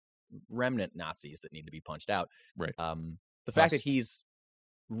 you know, remnant Nazis that need to be punched out. Right. The fact that he's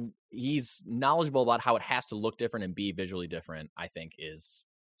knowledgeable about how it has to look different and be visually different, I think, is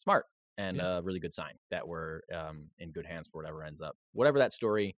smart and a really good sign that we're in good hands for whatever that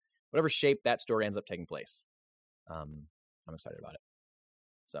story, whatever shape that story ends up taking place. I'm excited about it.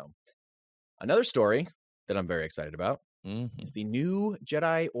 So, another story that I'm very excited about is the new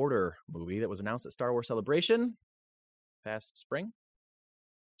Jedi Order movie that was announced at Star Wars Celebration past spring,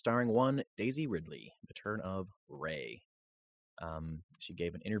 starring one Daisy Ridley, Return of Rey. She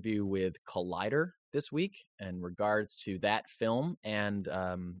gave an interview with Collider this week in regards to that film and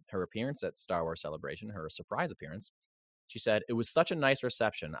her appearance at Star Wars Celebration, her surprise appearance. She said, it was such a nice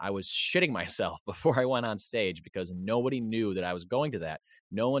reception. I was shitting myself before I went on stage because nobody knew that I was going to that.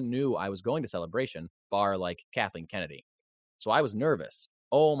 No one knew I was going to Celebration, bar like Kathleen Kennedy. So I was nervous.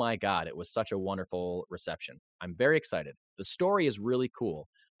 Oh my God, it was such a wonderful reception. I'm very excited. The story is really cool.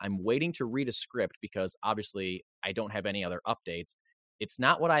 I'm waiting to read a script because obviously I don't have any other updates. It's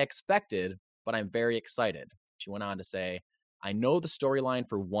not what I expected, but I'm very excited. She went on to say, I know the storyline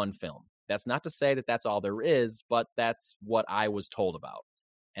for one film. That's not to say that that's all there is, but that's what I was told about.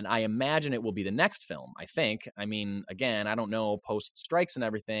 And I imagine it will be the next film, I think. I mean, again, I don't know post-strikes and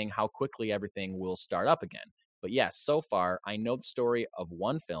everything, how quickly everything will start up again. But yes, so far, I know the story of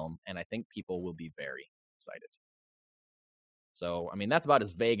one film, and I think people will be very excited. So, I mean, that's about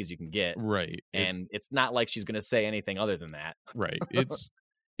as vague as you can get. Right. And it's not like she's going to say anything other than that. Right.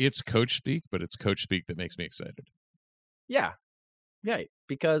 It's coach speak, but it's coach speak that makes me excited. Yeah. Yeah,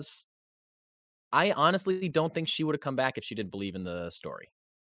 because I honestly don't think she would have come back if she didn't believe in the story.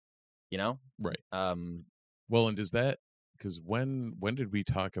 You know? Right. Well, and does that, because when did we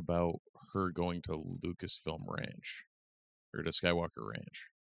talk about her going to Lucasfilm Ranch or to Skywalker Ranch?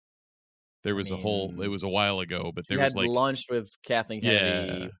 There was it was a while ago, but there was like lunch with Kathleen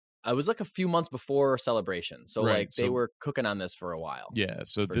Kennedy. Yeah. It was like a few months before Celebration. So right. Like they were cooking on this for a while. Yeah.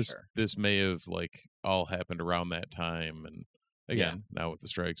 So this may have like all happened around that time. And again, now with the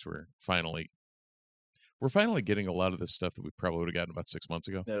strikes, we're finally We're finally getting a lot of this stuff that we probably would have gotten about 6 months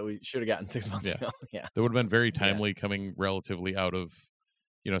ago. that we should have gotten 6 months Yeah. ago. Yeah. That would have been very timely, coming relatively out of,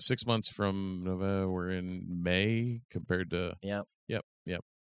 6 months from November. We're in May compared to. Yep. Yep.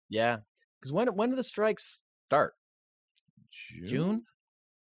 Yeah. Because when do the strikes start? June?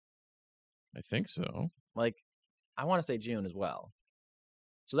 I think so. Like, I want to say June as well.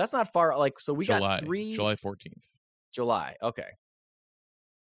 So that's not far. Like, so we July, got July 14th. July. Okay.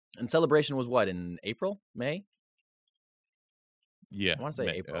 And Celebration was what, in April? May? Yeah. I wanna say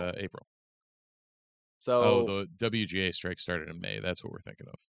April. April. So the WGA strike started in May. That's what we're thinking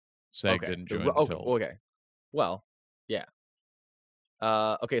of. SAG okay. didn't join Okay. until. Okay. Well, yeah.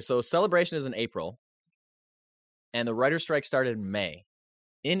 Okay, so Celebration is in April, and the writer's strike started in May.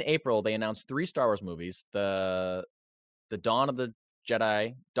 In April, they announced 3 Star Wars movies: the Dawn of the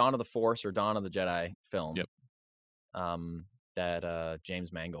Jedi, Dawn of the Force, or Dawn of the Jedi film. Yep. That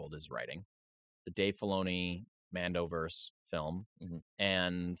James Mangold is writing, the Dave Filoni Mandoverse film,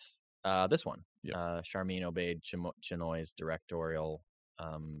 and this one, Charmin Obaid Chinoy's directorial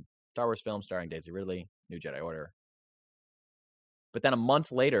Star Wars film starring Daisy Ridley, New Jedi Order. But then a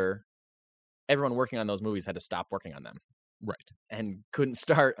month later, everyone working on those movies had to stop working on them. Right. And couldn't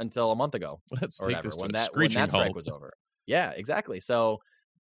start until a month ago. Let's or take whatever, this to when a that screeching strike halt. was over. Yeah, exactly. So,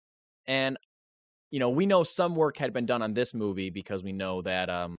 and we know some work had been done on this movie because we know that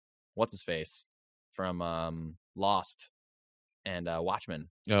what's his face from Lost and Watchmen.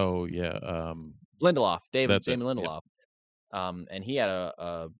 Oh yeah, Lindelof, Damon That's it, Lindelof. And he had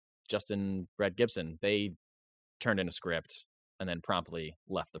a Justin Brett Gibson. They turned in a script and then promptly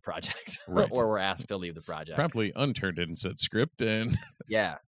left the project, Right. or were asked to leave the project. promptly unturned it and said script, and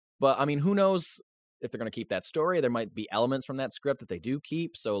Yeah. But I mean, who knows if they're going to keep that story? There might be elements from that script that they do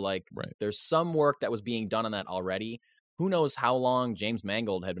keep. So like, right. there's some work that was being done on that already. Who knows how long James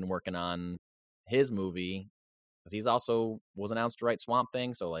Mangold had been working on his movie? Because he's also was announced to write Swamp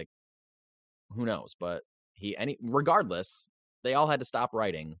Thing. So like, who knows? But regardless, they all had to stop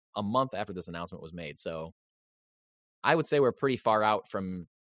writing a month after this announcement was made. So I would say we're pretty far out from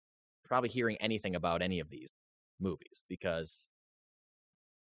probably hearing anything about any of these movies, because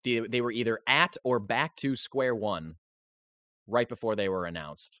they were either at or back to square one right before they were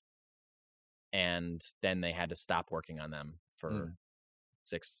announced. And then they had to stop working on them for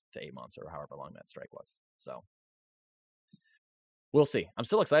 6 to 8 months or however long that strike was. So we'll see. I'm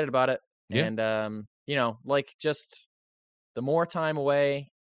still excited about it. Yeah. And, like, just the more time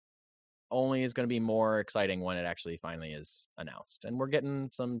away only is going to be more exciting when it actually finally is announced. And we're getting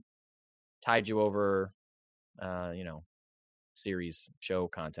some Tide You Over, series show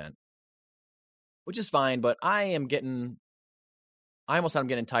content, which is fine. But I almost said I'm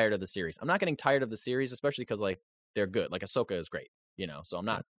getting tired of the series. I'm not getting tired of the series, especially because like they're good. Like Ahsoka is great, so I'm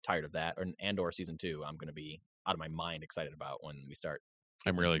not tired of that. Or Andor season 2, I'm going to be out of my mind excited about when we start.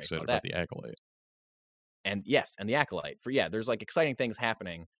 I'm really excited about the Acolyte. And yes, and the Acolyte. There's like exciting things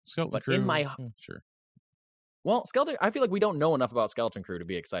happening. Skeleton but Crew, in my sure. Well, Skeleton, I feel like we don't know enough about Skeleton Crew to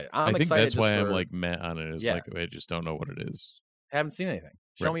be excited. I think excited that's why just I'm for, like meh on it. It's Yeah. like I just don't know what it is. I haven't seen anything.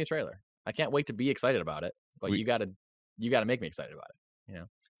 Show Right. me a trailer. I can't wait to be excited about it. But you gotta make me excited about it.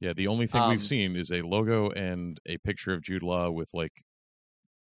 Yeah, the only thing we've seen is a logo and a picture of Jude Law with like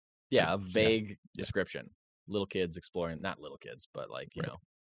a vague description. Little kids exploring, not little kids, but like Right.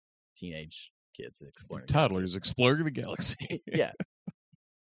 teenage kids exploring. the toddlers galaxy. exploring the galaxy. Yeah.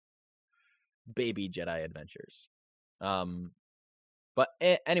 Baby Jedi adventures. But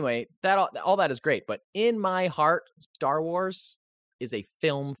anyway, that all that is great. But in my heart, Star Wars is a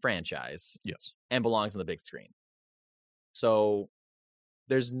film franchise. Yes. And belongs on the big screen. So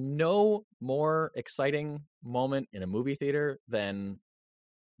there's no more exciting moment in a movie theater than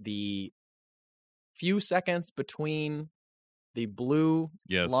the few seconds between the blue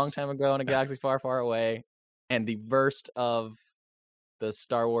Yes. long time ago in a galaxy far, far away and the burst of the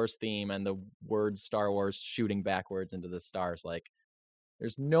Star Wars theme and the words Star Wars shooting backwards into the stars. Like,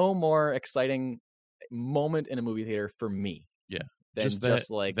 there's no more exciting moment in a movie theater for me. Yeah. Than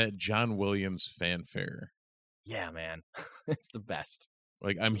just like that John Williams fanfare. Yeah, man. It's the best.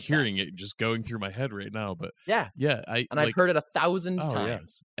 Like I'm hearing it just going through my head right now, but yeah, I've heard it 1,000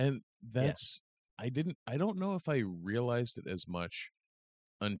 times. Yeah. And that's I don't know if I realized it as much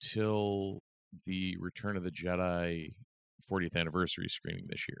until the Return of the Jedi 40th anniversary screening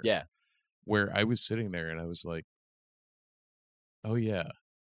this year. Yeah. Where I was sitting there and I was like, oh yeah,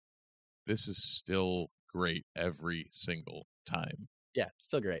 this is still great every single time. Yeah,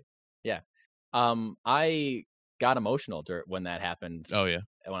 still great. Yeah. I got emotional when that happened. Oh yeah.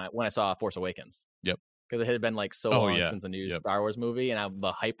 When I saw Force Awakens. Yep. because it had been like so Oh, long yeah. since a new Yep. Star Wars movie, and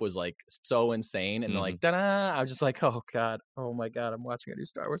the hype was like so insane, and like da-da, I was just like, oh god, oh my god, I'm watching a new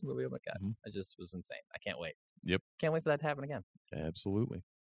Star Wars movie. Oh my god, Mhm. it just was insane. I can't wait. Yep. Can't wait for that to happen again. Absolutely.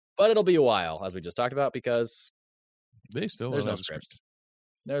 But it'll be a while, as we just talked about, because They still there's don't no have a scripts. script.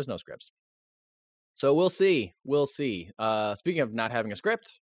 There's no scripts. So we'll see. We'll see. Speaking of not having a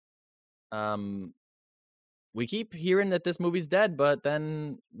script, we keep hearing that this movie's dead, but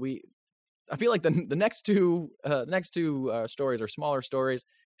then I feel like the next two stories are smaller stories,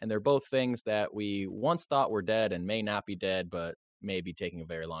 and they're both things that we once thought were dead and may not be dead, but may be taking a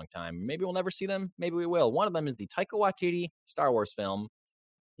very long time. Maybe we'll never see them. Maybe we will. One of them is the Taika Waititi Star Wars film.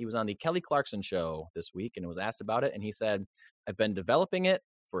 He was on the Kelly Clarkson show this week and was asked about it, and he said, "I've been developing it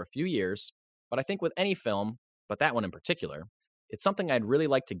for a few years, but I think with any film, but that one in particular, it's something I'd really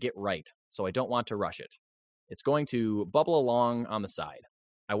like to get right, so I don't want to rush it. It's going to bubble along on the side.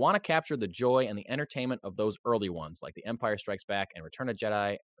 I want to capture the joy and the entertainment of those early ones, like The Empire Strikes Back and Return of the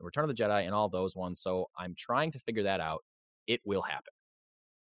Jedi, and all those ones. So I'm trying to figure that out. It will happen."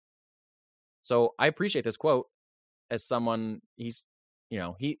 So I appreciate this quote as someone he's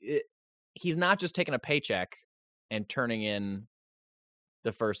not just taking a paycheck and turning in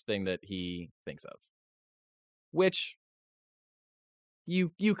the first thing that he thinks of, which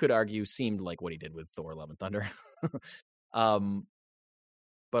you could argue seemed like what he did with Thor: Love and Thunder.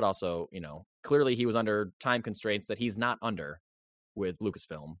 But also, clearly he was under time constraints that he's not under with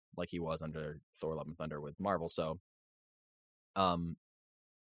Lucasfilm, like he was under Thor: Love and Thunder with Marvel. So,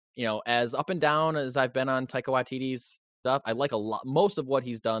 as up and down as I've been on Taika Waititi's stuff, I like a lot. Most of what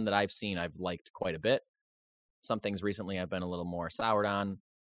he's done that I've seen, I've liked quite a bit. Some things recently I've been a little more soured on.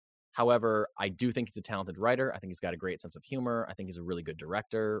 However, I do think he's a talented writer. I think he's got a great sense of humor. I think he's a really good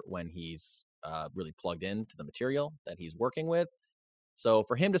director when he's really plugged into the material that he's working with. So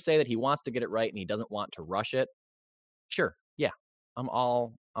for him to say that he wants to get it right and he doesn't want to rush it, sure, yeah, I'm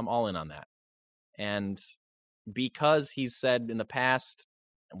all in on that. And because he's said in the past,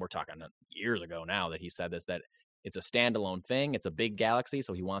 and we're talking years ago now that he said this, that it's a standalone thing, it's a big galaxy,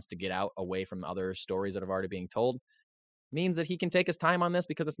 so he wants to get out away from other stories that are already being told, means that he can take his time on this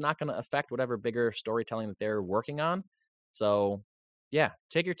because it's not going to affect whatever bigger storytelling that they're working on. So, yeah,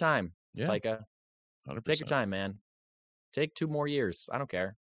 take your time, Taika. 100%. Take your time, man. Take 2 more years. I don't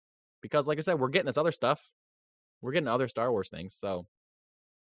care. Because, like I said, we're getting this other stuff. We're getting other Star Wars things. So,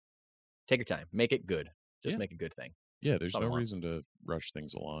 take your time. Make it good. Just make a good thing. Yeah, there's no reason to rush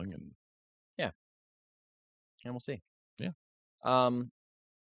things along. And we'll see. Yeah. So,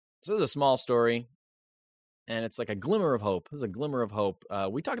 this is a small story. And it's like a glimmer of hope. This is a glimmer of hope.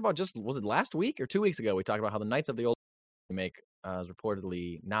 We talked about was it last week or 2 weeks ago? We talked about how the Knights of the Old remake is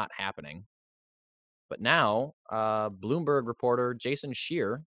reportedly not happening. But now, Bloomberg reporter Jason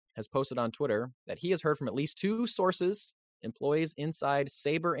Scheer has posted on Twitter that he has heard from at least 2 sources, employees inside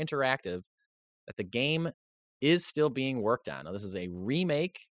Saber Interactive, that the game is still being worked on. Now, this is a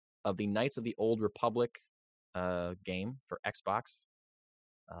remake of the Knights of the Old Republic game for Xbox.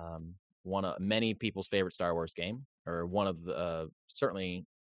 One of many people's favorite Star Wars game, or one of the certainly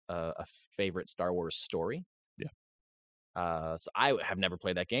a favorite Star Wars story. Yeah. So I have never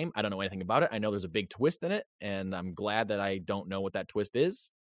played that game. I don't know anything about it. I know there's a big twist in it, and I'm glad that I don't know what that twist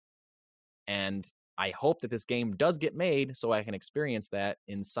is. And I hope that this game does get made so I can experience that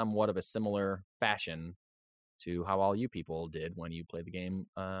in somewhat of a similar fashion to how all you people did when you played the game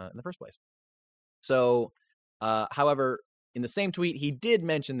in the first place. So, however, in the same tweet, he did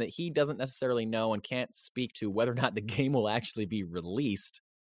mention that he doesn't necessarily know and can't speak to whether or not the game will actually be released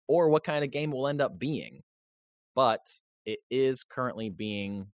or what kind of game it will end up being. But it is currently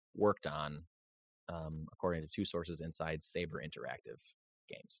being worked on, according to 2 sources inside Saber Interactive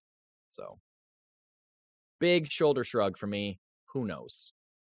Games. So, big shoulder shrug for me. Who knows?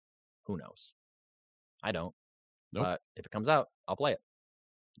 Who knows? I don't. Nope. But if it comes out, I'll play it.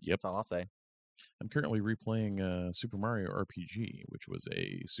 Yep. That's all I'll say. I'm currently replaying Super Mario RPG, which was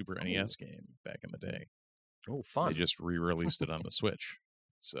a Super NES game back in the day. Oh, fun. They just re-released it on the Switch.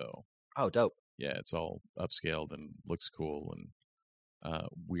 So, dope. Yeah, it's all upscaled and looks cool. And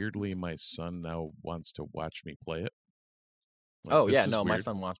weirdly, my son now wants to watch me play it. My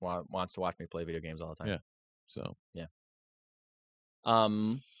son wants to watch me play video games all the time. Yeah. So. Yeah.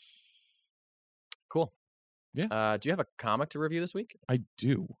 Cool. Yeah. Do you have a comic to review this week? I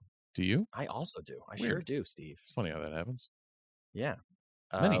do. Do you? I also do. I Weird. sure do, Steve. It's funny how that happens. Yeah.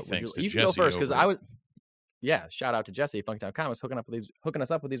 Many thanks to you Jesse. You can go first because I was. Yeah, shout out to Jesse, Funktown Comics, hooking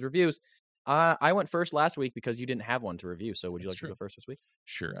us up with these reviews. I went first last week because you didn't have one to review. So would you like to go first this week?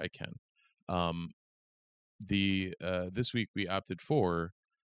 Sure, I can. This week we opted for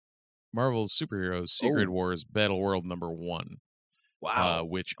Marvel's Superheroes Secret Oh. Wars Battle World #1. Wow.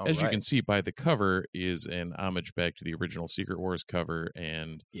 Which, All as you right. can see by the cover, is an homage back to the original Secret Wars cover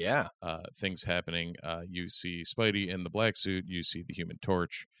and Yeah. things happening. You see Spidey in the black suit. You see the Human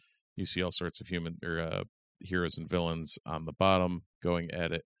Torch. You see all sorts of heroes and villains on the bottom going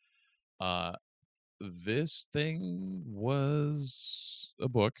at it. This thing was a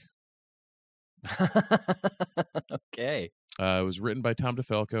book. Okay. It was written by Tom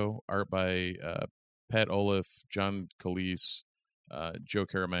DeFalco, art by Pat Olaf, John Calise, Joe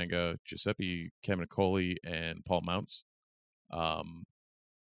Caramanga, Giuseppe Caminicoli, and Paul Mounts.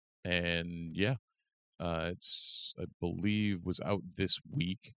 And yeah, it's, I believe, was out this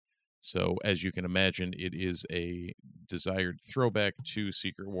week. So as you can imagine, it is a desired throwback to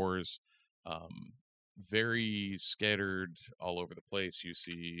Secret Wars. Very scattered all over the place. You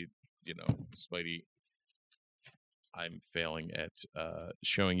see, Spidey. I'm failing at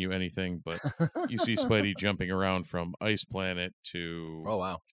showing you anything, but you see Spidey jumping around from Ice Planet to Oh,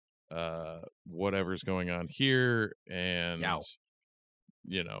 wow. Whatever's going on here, and Yow.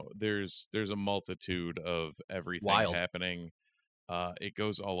 there's a multitude of everything Wild. happening. It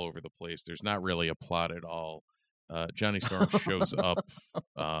goes all over the place. There's not really a plot at all. Johnny Storm shows up.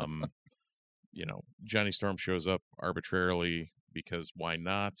 Johnny Storm shows up arbitrarily because why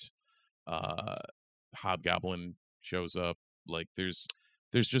not? Hobgoblin shows up. Like there's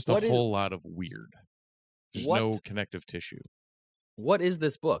just a whole lot of weird. There's no connective tissue. What is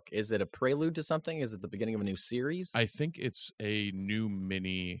this book? Is it a prelude to something? Is it the beginning of a new series? I think it's a new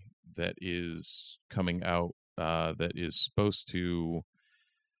mini that is coming out that is supposed to,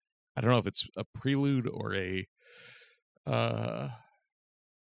 I don't know if it's a prelude or a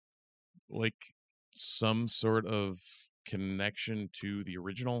like some sort of connection to the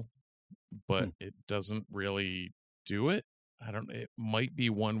original, but it doesn't really do it. It might be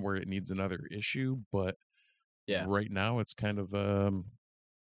one where it needs another issue, but right now it's kind of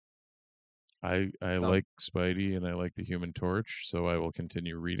I like Spidey and I like the Human Torch, so I will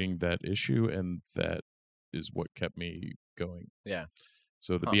continue reading that issue, and that is what kept me going. Yeah.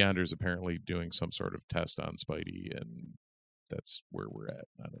 So the Beyonders apparently doing some sort of test on Spidey, and that's where we're at.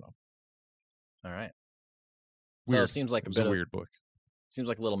 I don't know. All right. Weird. So it seems like a weird book. Seems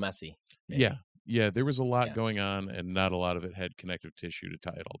like a little messy. Maybe. Yeah. There was a lot going on, and not a lot of it had connective tissue to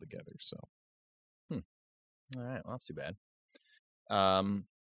tie it all together. So. All right. Well, that's too bad.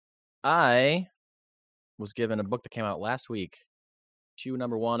 I was given a book that came out last week, issue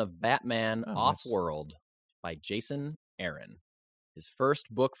 #1 of Batman Off-World by Jason Aaron. His first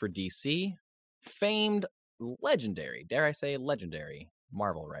book for DC, famed, legendary, dare I say legendary,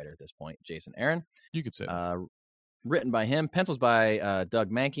 Marvel writer at this point, Jason Aaron. You could say written by him, pencils by Doug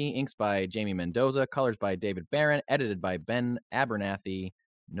Mankey, inks by Jamie Mendoza, colors by David Barron, edited by Ben Abernathy.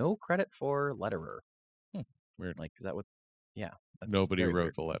 No credit for letterer. Weird. Like, is that what? Yeah. Nobody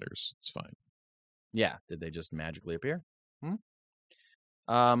wrote the letters. It's fine. Yeah. Did they just magically appear?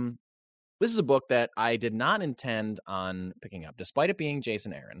 This is a book that I did not intend on picking up, despite it being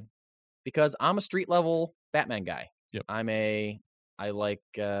Jason Aaron, because I'm a street level Batman guy. Yep. I like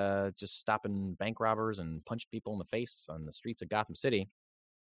just stopping bank robbers and punching people in the face on the streets of Gotham City.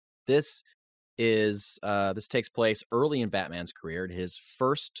 This takes place early in Batman's career, his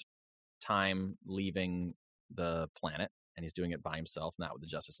first time leaving the planet, and he's doing it by himself, not with the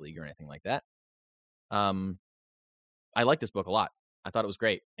Justice League or anything like that. I like this book a lot. I thought it was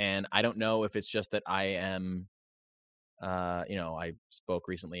great, and I don't know if it's just that I am, I spoke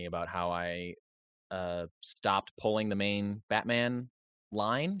recently about how I stopped pulling the main Batman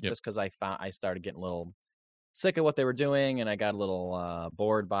line just because I started getting a little sick of what they were doing, and I got a little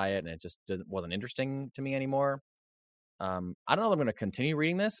bored by it, and it just wasn't interesting to me anymore. I don't know if I'm going to continue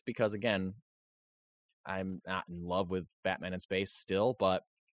reading this because, again, I'm not in love with Batman in space still, but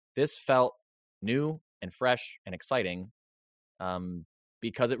this felt new and fresh and exciting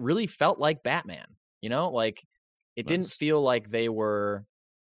because it really felt like Batman, like it didn't feel like they were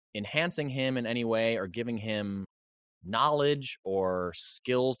enhancing him in any way or giving him knowledge or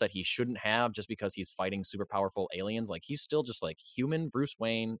skills that he shouldn't have just because he's fighting super powerful aliens. Like, he's still just like human Bruce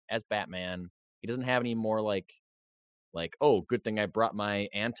Wayne as Batman. He doesn't have any more like, oh, good thing I brought my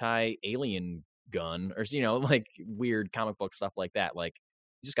anti-alien gun, or like weird comic book stuff like that. Like,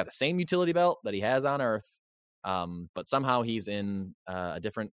 he just got the same utility belt that he has on Earth, but somehow he's in a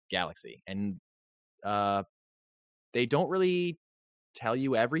different galaxy, and they don't really tell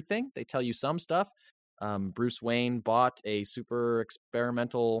you everything. They tell you some stuff. Bruce Wayne bought a super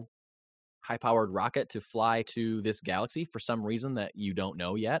experimental high-powered rocket to fly to this galaxy for some reason that you don't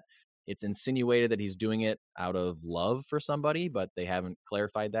know yet. It's insinuated that he's doing it out of love for somebody, but they haven't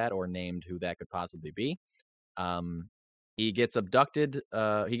clarified that or named who that could possibly be. He gets abducted.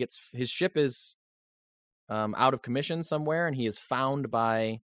 His ship is out of commission somewhere, and he is found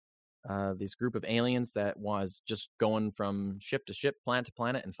by this group of aliens that was just going from ship to ship, planet to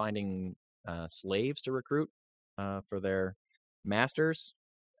planet, and finding slaves to recruit for their masters.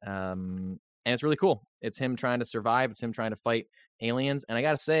 And it's really cool. It's him trying to survive. It's him trying to fight aliens. And I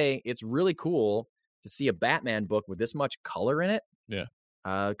got to say, it's really cool to see a Batman book with this much color in it. Yeah.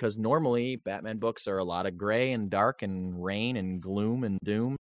 Because normally Batman books are a lot of gray and dark and rain and gloom and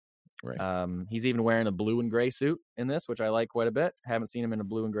doom. Right. He's even wearing a blue and gray suit in this, which I like quite a bit. Haven't seen him in a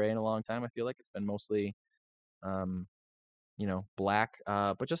blue and gray in a long time. I feel like it's been mostly, black.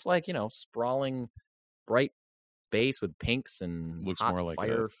 But just like, sprawling, bright base with pinks and Looks hot more like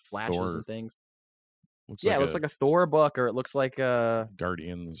fire a flashes Thor. and things. It looks like a Thor book, or it looks like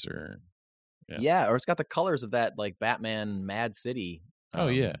Guardians, or or it's got the colors of that like Batman Mad City.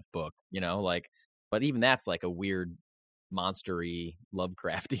 Book, but even that's like a weird, monstery,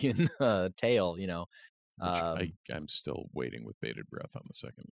 Lovecraftian tale, Which I'm still waiting with bated breath on the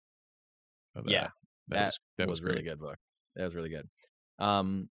second. That was great. really good book. That was really good.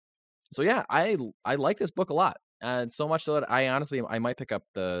 So yeah, I like this book a lot, so much so that I might pick up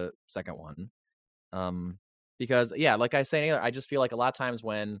the second one, because like I say, I just feel like a lot of times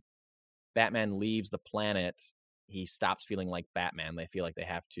when Batman leaves the planet, he stops feeling like Batman. They feel like they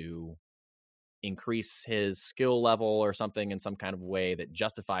have to increase his skill level or something in some kind of way that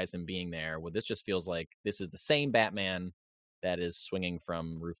justifies him being there. Well, this just feels like this is the same Batman that is swinging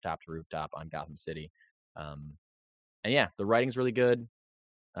from rooftop to rooftop on Gotham City. And yeah, the writing's really good.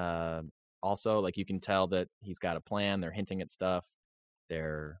 Also, like, you can tell that he's got a plan. They're hinting at stuff.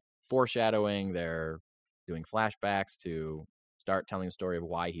 They're foreshadowing. They're doing flashbacks to start telling the story of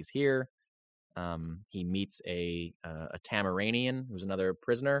why he's here. He meets a Tamaranian, who's another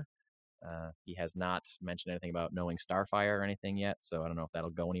prisoner. He has not mentioned anything about knowing Starfire or anything yet, so I don't know if that'll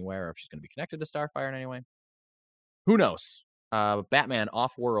go anywhere or if she's going to be connected to Starfire in any way. Who knows? Batman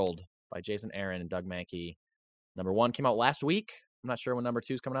Off-World by Jason Aaron and Doug Mahnke. Number 1 came out last week. I'm not sure when number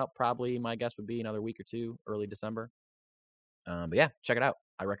 2 is coming out. Probably, my guess would be another week or two, early December. But yeah, check it out.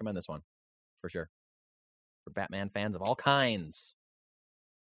 I recommend this one for sure for Batman fans of all kinds.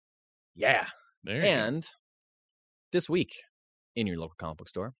 Yeah. And this week in your local comic book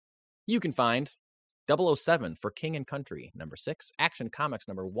store, you can find 007 for King and Country, number 6, Action Comics,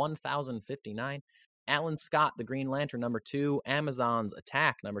 number 1059, Alan Scott, The Green Lantern, number 2, Amazon's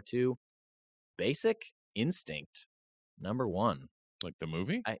Attack, number 2, Basic Instinct, number 1. Like the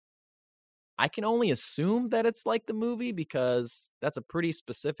movie? I can only assume that it's like the movie because that's a pretty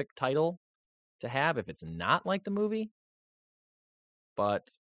specific title to have if it's not like the movie. But,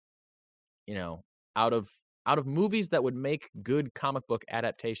 out of movies that would make good comic book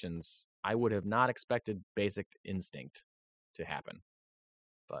adaptations, I would have not expected Basic Instinct to happen.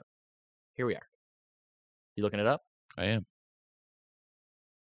 But here we are. You looking it up? I am.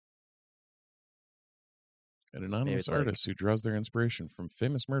 An anonymous artist who draws their inspiration from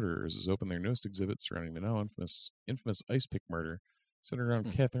famous murderers has opened their newest exhibit surrounding the now infamous Ice Pick murder, centered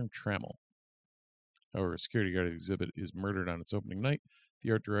around Catherine Trammell. However, a security guard at the exhibit is murdered on its opening night.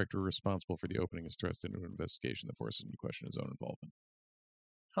 The art director responsible for the opening is thrust into an investigation that forces him to question his own involvement.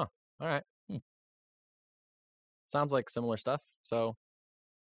 Huh. All right. Sounds like similar stuff, so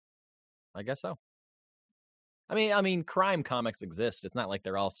I guess so. I mean, crime comics exist. It's not like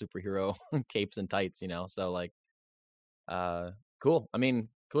they're all superhero capes and tights, So, like, cool. I mean,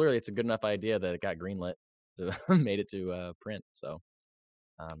 clearly it's a good enough idea that it got greenlit, made it to print. So,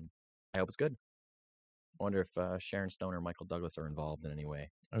 I hope it's good. I wonder if Sharon Stone or Michael Douglas are involved in any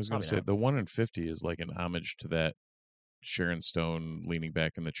way. I was going to say, the 1 in 50 is like an homage to that Sharon Stone leaning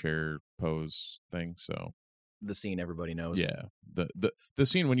back in the chair pose thing. So the scene everybody knows. Yeah. The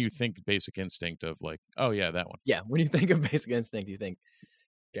scene when you think Basic Instinct of like, oh yeah, that one. Yeah. When you think of Basic Instinct, you think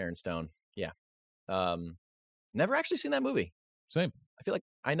Sharon Stone. Yeah. Never actually seen that movie. Same. I feel like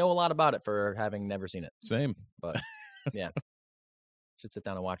I know a lot about it for having never seen it. Same. But yeah. Should sit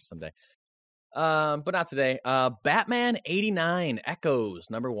down and watch it someday. But not today. Batman 89 Echoes,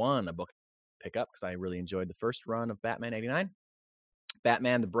 number 1, a book pick up because I really enjoyed the first run of Batman 89.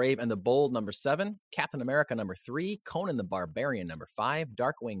 Batman the Brave and the Bold, number 7. Captain America, number 3. Conan the Barbarian, number 5.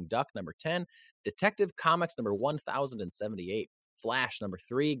 Darkwing Duck, number 10. Detective Comics, number 1078. Flash, number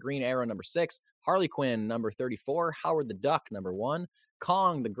 3. Green Arrow, number 6. Harley Quinn, number 34. Howard the Duck, number 1.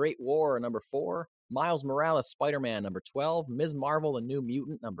 Kong the Great War, number 4. Miles Morales, Spider-Man, number 12. Ms. Marvel, the New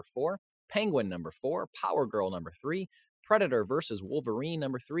Mutant, number 4. Penguin, number 4. Power Girl, number 3. Predator versus Wolverine,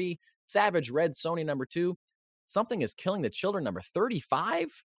 number 3. Savage Red Sonja, number 2. Something is Killing the Children, number 35.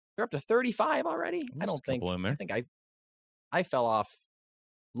 They're up to 35 already. I don't think. In there. I think I fell off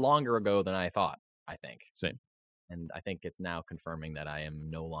longer ago than I thought. I think. Same. And I think it's now confirming that I am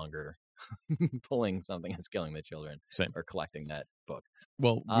no longer pulling Something is Killing the Children. Same. Or collecting that book.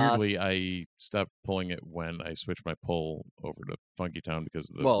 Well, weirdly, I stopped pulling it when I switched my pull over to Funky Town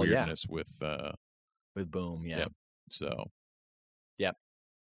because of the weirdness with Boom. Yeah. Yep. So. Yep.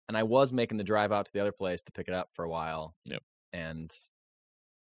 And I was making the drive out to the other place to pick it up for a while. Yep. And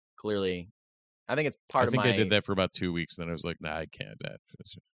clearly, I think it's part of my. I think I did that for about 2 weeks, then I was like, nah, I can't.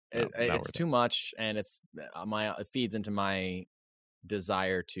 It's too much, and it feeds into my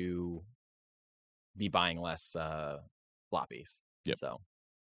desire to be buying less floppies. Yep. So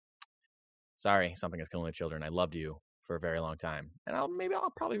sorry, Something is Killing the Children. I loved you for a very long time, and I'll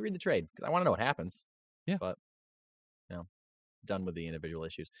probably read the trade because I want to know what happens. Yeah. But done with the individual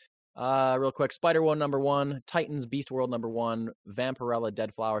issues. Real quick, Spider-Woman number 1, Titans Beast World number 1, Vampirella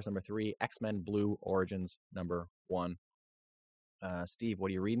Dead Flowers number 3, X-Men Blue Origins number 1. Steve, what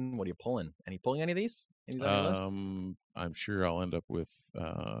are you reading? What are you pulling? Any pulling any of these? Any on your list? I'm sure I'll end up with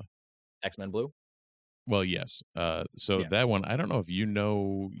X-Men Blue. Well, yes. That one, I don't know if you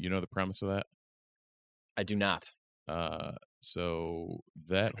know the premise of that. I do not. So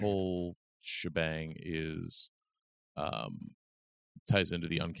that whole shebang is ties into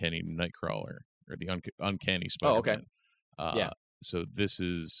the Uncanny Nightcrawler or the Uncanny Spider-Man. Oh, okay. So this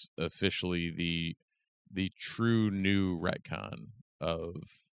is officially the true new retcon of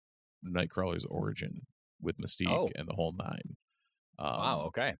Nightcrawler's origin with Mystique and the whole 9. Wow.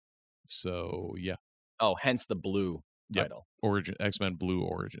 Okay. So yeah. Oh, hence the blue title. Origin X-Men Blue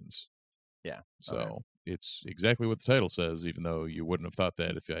Origins. Yeah. So it's exactly what the title says, even though you wouldn't have thought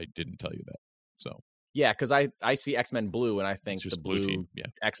that if I didn't tell you that. So. Yeah, because I see X-Men Blue, and I think the blue team. Yeah.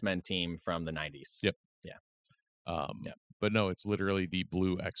 X-Men team from the 90s. Yep. Yeah. But no, it's literally the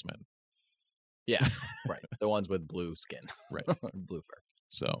blue X-Men. Yeah, right. The ones with blue skin. Right. Blue fur.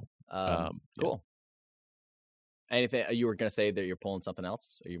 So, cool. Anything you were going to say that you're pulling something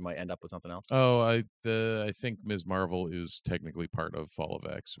else, or you might end up with something else? Oh, I think Ms. Marvel is technically part of Fall of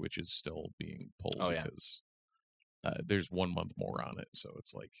X, which is still being pulled because there's 1 month more on it. So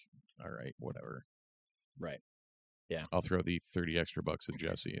it's like, all right, whatever. Right. Yeah. I'll throw the 30 extra bucks at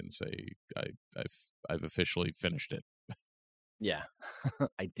Jesse and say I've officially finished it. Yeah.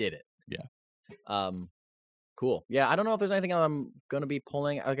 I did it. Yeah. Cool. Yeah, I don't know if there's anything I'm going to be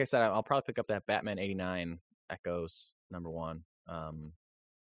pulling. Like I said, I'll probably pick up that Batman 89 Echoes number 1.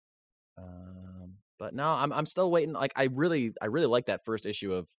 But no, I'm still waiting. Like I really like that first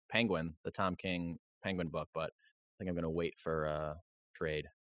issue of Penguin, the Tom King Penguin book, but I think I'm going to wait for trade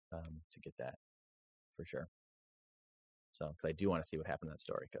to get that for sure. So, because I do want to see what happened in that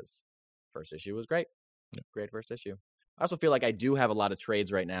story, because first issue was great. Yeah. Great first issue. I also feel like I do have a lot of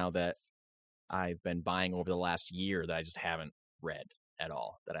trades right now that I've been buying over the last year that I just haven't read at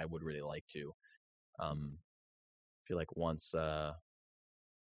all that I would really like to. Feel like once I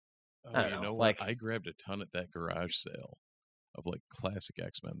don't know, like I grabbed a ton at that garage sale of like classic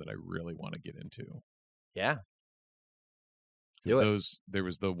X-Men that I really want to get into. Yeah. Because there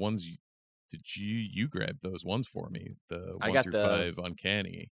was the ones you grabbed those ones for me, the 1 through 5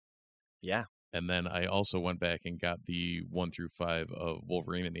 Uncanny. Yeah. And then I also went back and got the 1 through 5 of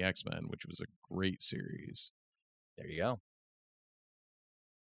Wolverine and the X-Men, which was a great series. There you go.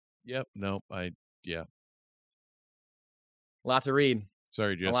 Yep. Nope. Lots to read.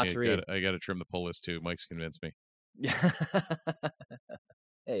 Sorry, Jesse. I got to trim the pull list too. Mike's convinced me.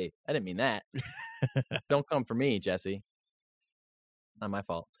 Hey, I didn't mean that. Don't come for me, Jesse. It's not my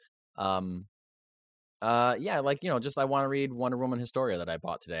fault. Yeah, like, just I want to read Wonder Woman Historia that I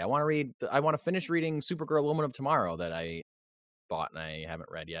bought today. I want to finish reading Supergirl Woman of Tomorrow that I bought and I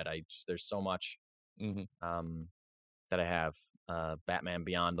haven't read yet. There's so much that I have. Batman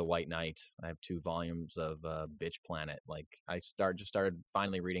Beyond the White Knight. I have 2 volumes of Bitch Planet. Like I just started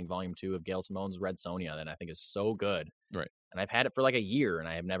finally reading volume 2 of Gail Simone's Red Sonja that I think is so good. Right. And I've had it for like a year and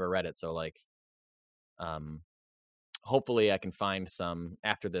I have never read it. So like, hopefully I can find some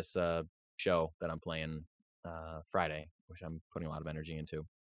after this show that I'm playing Friday, which I'm putting a lot of energy into.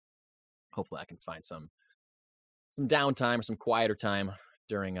 Hopefully I can find some downtime or some quieter time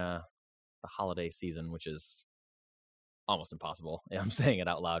during the holiday season, which is almost impossible. I'm saying it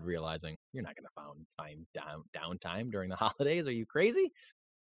out loud, realizing you're not going to find downtime during the holidays. Are you crazy?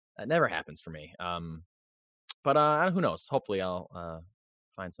 That never happens for me. But who knows? Hopefully I'll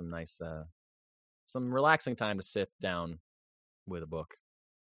find some nice, some relaxing time to sit down with a book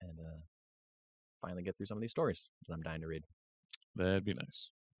and finally get through some of these stories that I'm dying to read. That'd be nice.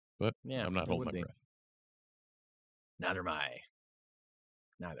 But Yeah, I'm not it holding would my be. breath. Neither am I.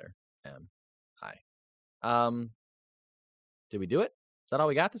 Neither am I. Did we do it? Is that all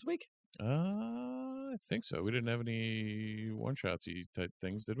we got this week? I think so. We didn't have any one-shotsy type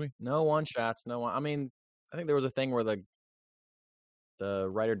things, did we? No one shots. No one. I mean, I think there was a thing where the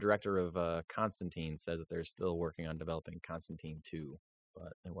writer-director of Constantine says that they're still working on developing Constantine 2,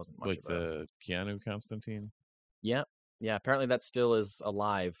 but it wasn't much Like of a... the Keanu Constantine? Yeah. Yeah, apparently that still is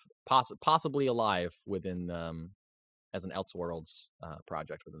alive, possibly alive within as an Elseworlds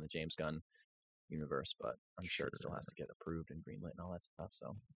project within the James Gunn universe, but I'm sure it still has to get approved and greenlit and all that stuff,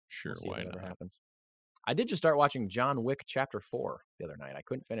 so Sure, we'll see why if it ever not? happens. I did just start watching John Wick Chapter 4 the other night. I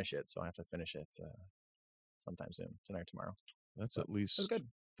couldn't finish it, so I have to finish it sometime soon, tonight or tomorrow. That's But at least it was good.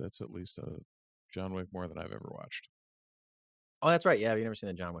 That's at least a John Wick more than I've ever watched. Oh, that's right. Yeah, have you never seen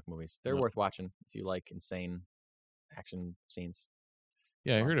the John Wick movies? They're No. worth watching if you like insane action scenes.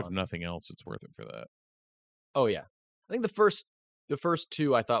 Yeah, I Lot of heard if fun. nothing else, it's worth it for that. Oh yeah, I think the first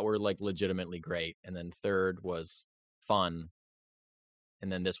two I thought were like legitimately great, and then third was fun,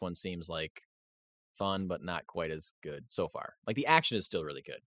 and then this one seems like fun but not quite as good so far. Like the action is still really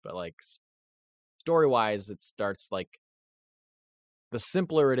good, but like story wise, it starts like the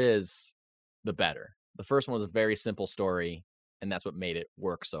simpler it is, the better. The first one was a very simple story, and that's what made it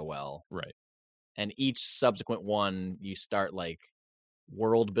work so well. Right. And each subsequent one, you start like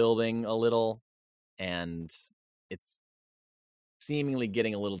world building a little, and it's seemingly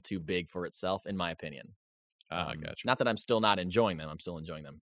getting a little too big for itself, in my opinion. I gotcha. Not that I'm still not enjoying them. I'm still enjoying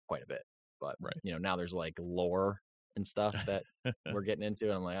them quite a bit. But, Right. now there's like lore and stuff that we're getting into.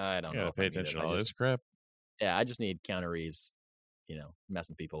 And I'm like, I don't know. Yeah, if I pay need attention this. to all this crap. Yeah, I just need Keanu Reeves,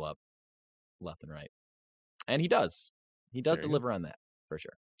 messing people up left and right. And he does. He does There you go. deliver on that for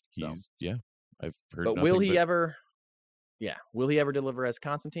sure. Yeah, I've heard But nothing will he ever deliver as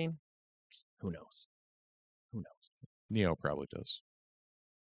Constantine? Who knows? Neo probably does.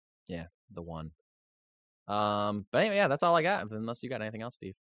 Yeah, the one. But anyway, yeah, that's all I got. Unless you got anything else,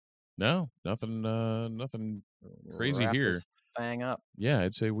 Steve. No, nothing crazy Wrap here. this thing up. Yeah,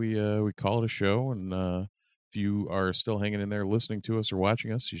 I'd say we call it a show, and if you are still hanging in there listening to us or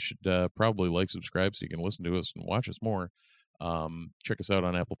watching us, you should probably like, subscribe, so you can listen to us and watch us more. Check us out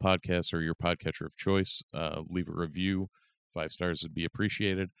on Apple Podcasts or your podcatcher of choice. Leave a review. 5 stars would be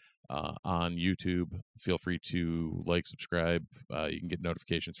appreciated. On YouTube, feel free to like, subscribe. You can get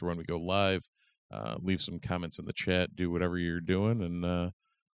notifications for when we go live. Leave some comments in the chat. Do whatever you're doing, and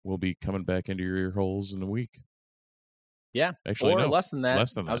we'll be coming back into your ear holes in a week. Yeah, Actually, or no, less than that.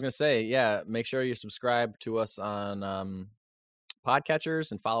 less than I was that. going to say, yeah, make sure you subscribe to us on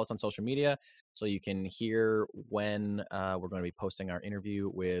podcatchers and follow us on social media so you can hear when we're going to be posting our interview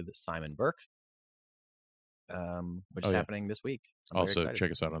with Simon Burke, which is happening this week. I'm very Also, excited.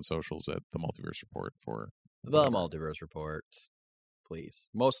 check us out on socials at The Multiverse Report for The whatever. Multiverse Report, please.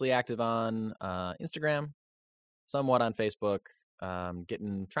 Mostly active on Instagram, somewhat on Facebook. Trying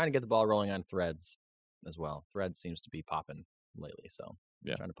to get the ball rolling on Threads as well. Threads seems to be popping lately, so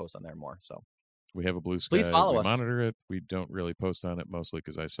Yeah. trying to post on there more. So We have a Blue Sky. please follow we us. monitor it. We don't really post on it, mostly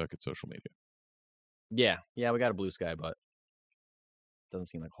because I suck at social media. Yeah, we got a Blue Sky, but doesn't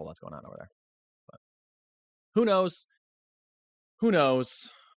seem like a whole lot's going on over there. But who knows?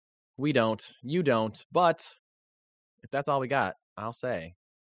 We don't. You don't. But if that's all we got, I'll say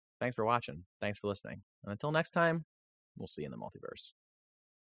thanks for watching. Thanks for listening. And until next time, we'll see you in the multiverse.